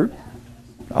of dirt.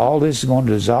 All this is going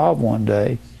to dissolve one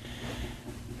day.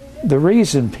 The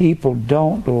reason people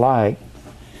don't like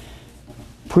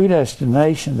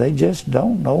predestination, they just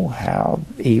don't know how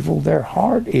evil their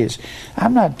heart is.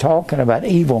 I'm not talking about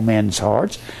evil men's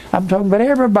hearts. I'm talking about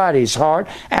everybody's heart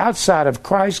outside of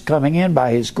Christ coming in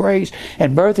by His grace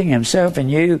and birthing Himself in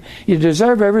you. You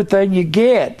deserve everything you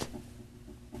get.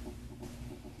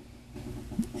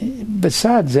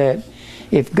 Besides that,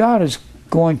 if God is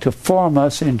going to form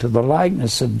us into the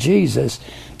likeness of Jesus,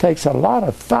 it takes a lot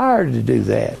of fire to do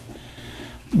that.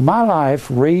 My life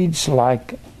reads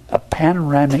like a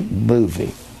panoramic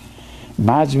movie.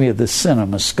 Reminds me of the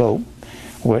CinemaScope,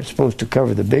 where it's supposed to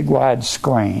cover the big wide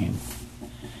screen.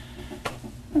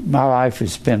 My life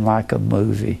has been like a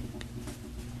movie.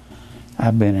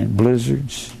 I've been in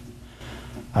blizzards.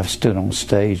 I've stood on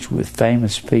stage with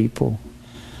famous people.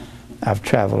 I've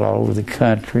traveled all over the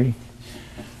country.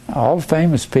 All the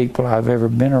famous people I've ever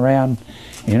been around,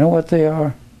 you know what they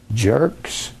are?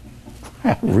 Jerks.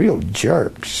 Real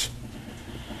jerks.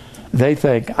 They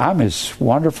think I'm as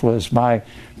wonderful as my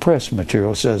press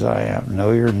material says I am.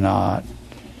 No, you're not.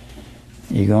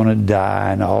 You're going to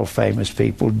die, and all famous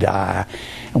people die.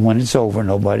 And when it's over,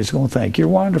 nobody's going to think you're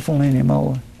wonderful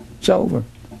anymore. It's over.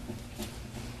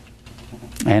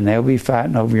 And they'll be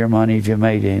fighting over your money if you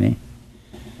made any.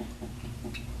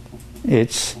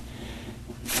 It's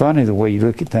funny the way you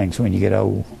look at things when you get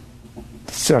old.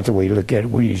 It's not the way you look at it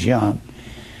when you're young.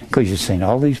 Because you've seen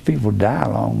all these people die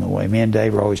along the way. Me and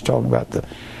Dave are always talking about the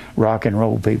rock and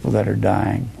roll people that are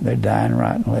dying. They're dying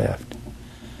right and left.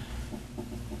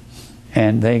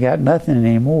 And they got nothing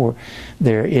anymore.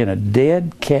 They're in a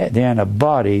dead cat. They're in a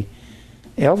body.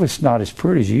 Elvis not as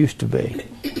pretty as he used to be.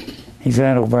 He's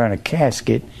laying over there in a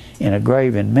casket in a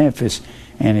grave in Memphis,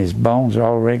 and his bones are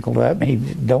all wrinkled up.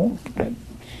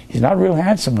 He's not real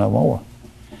handsome no more.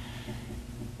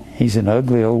 He's an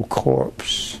ugly old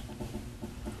corpse.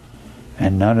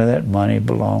 And none of that money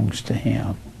belongs to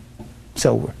him. It's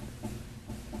over.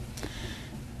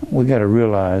 We got to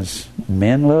realize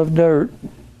men love dirt.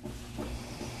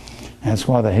 That's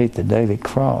why they hate the daily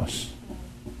cross.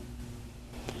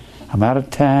 I'm out of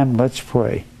time. Let's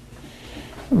pray.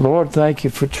 Lord, thank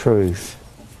you for truth.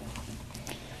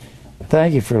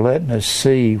 Thank you for letting us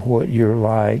see what you're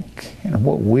like and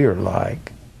what we're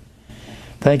like.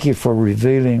 Thank you for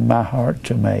revealing my heart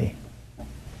to me.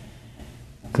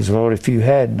 Because, Lord, if you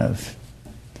hadn't have,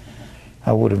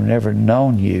 I would have never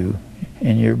known you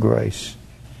in your grace.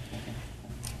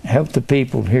 Help the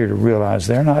people here to realize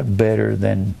they're not better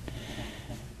than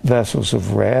vessels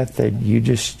of wrath, that you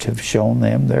just have shown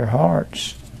them their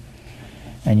hearts.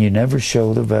 And you never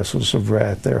show the vessels of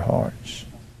wrath their hearts.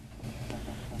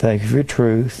 Thank you for your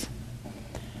truth.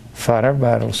 Fight our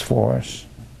battles for us.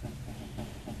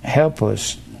 Help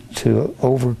us to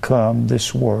overcome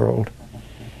this world.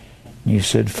 You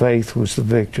said faith was the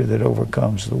victor that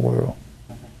overcomes the world.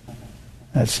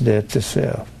 That's death to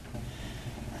self.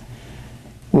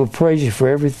 We'll praise you for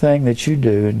everything that you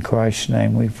do. In Christ's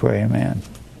name we pray, amen.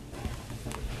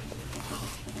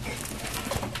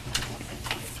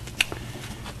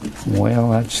 Well,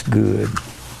 that's good.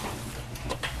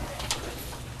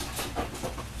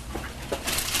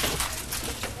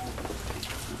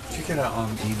 Did you get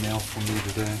an email from me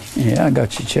today? Yeah, I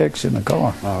got your checks in the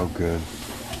car. Oh, good.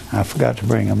 I forgot to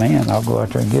bring them in. I'll go out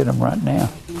there and get them right now.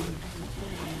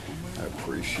 I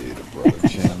appreciate it, Brother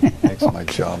Jim. Makes my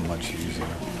job much easier.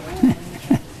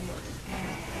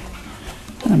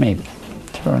 Let me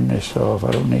turn this off.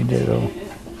 I don't need that off.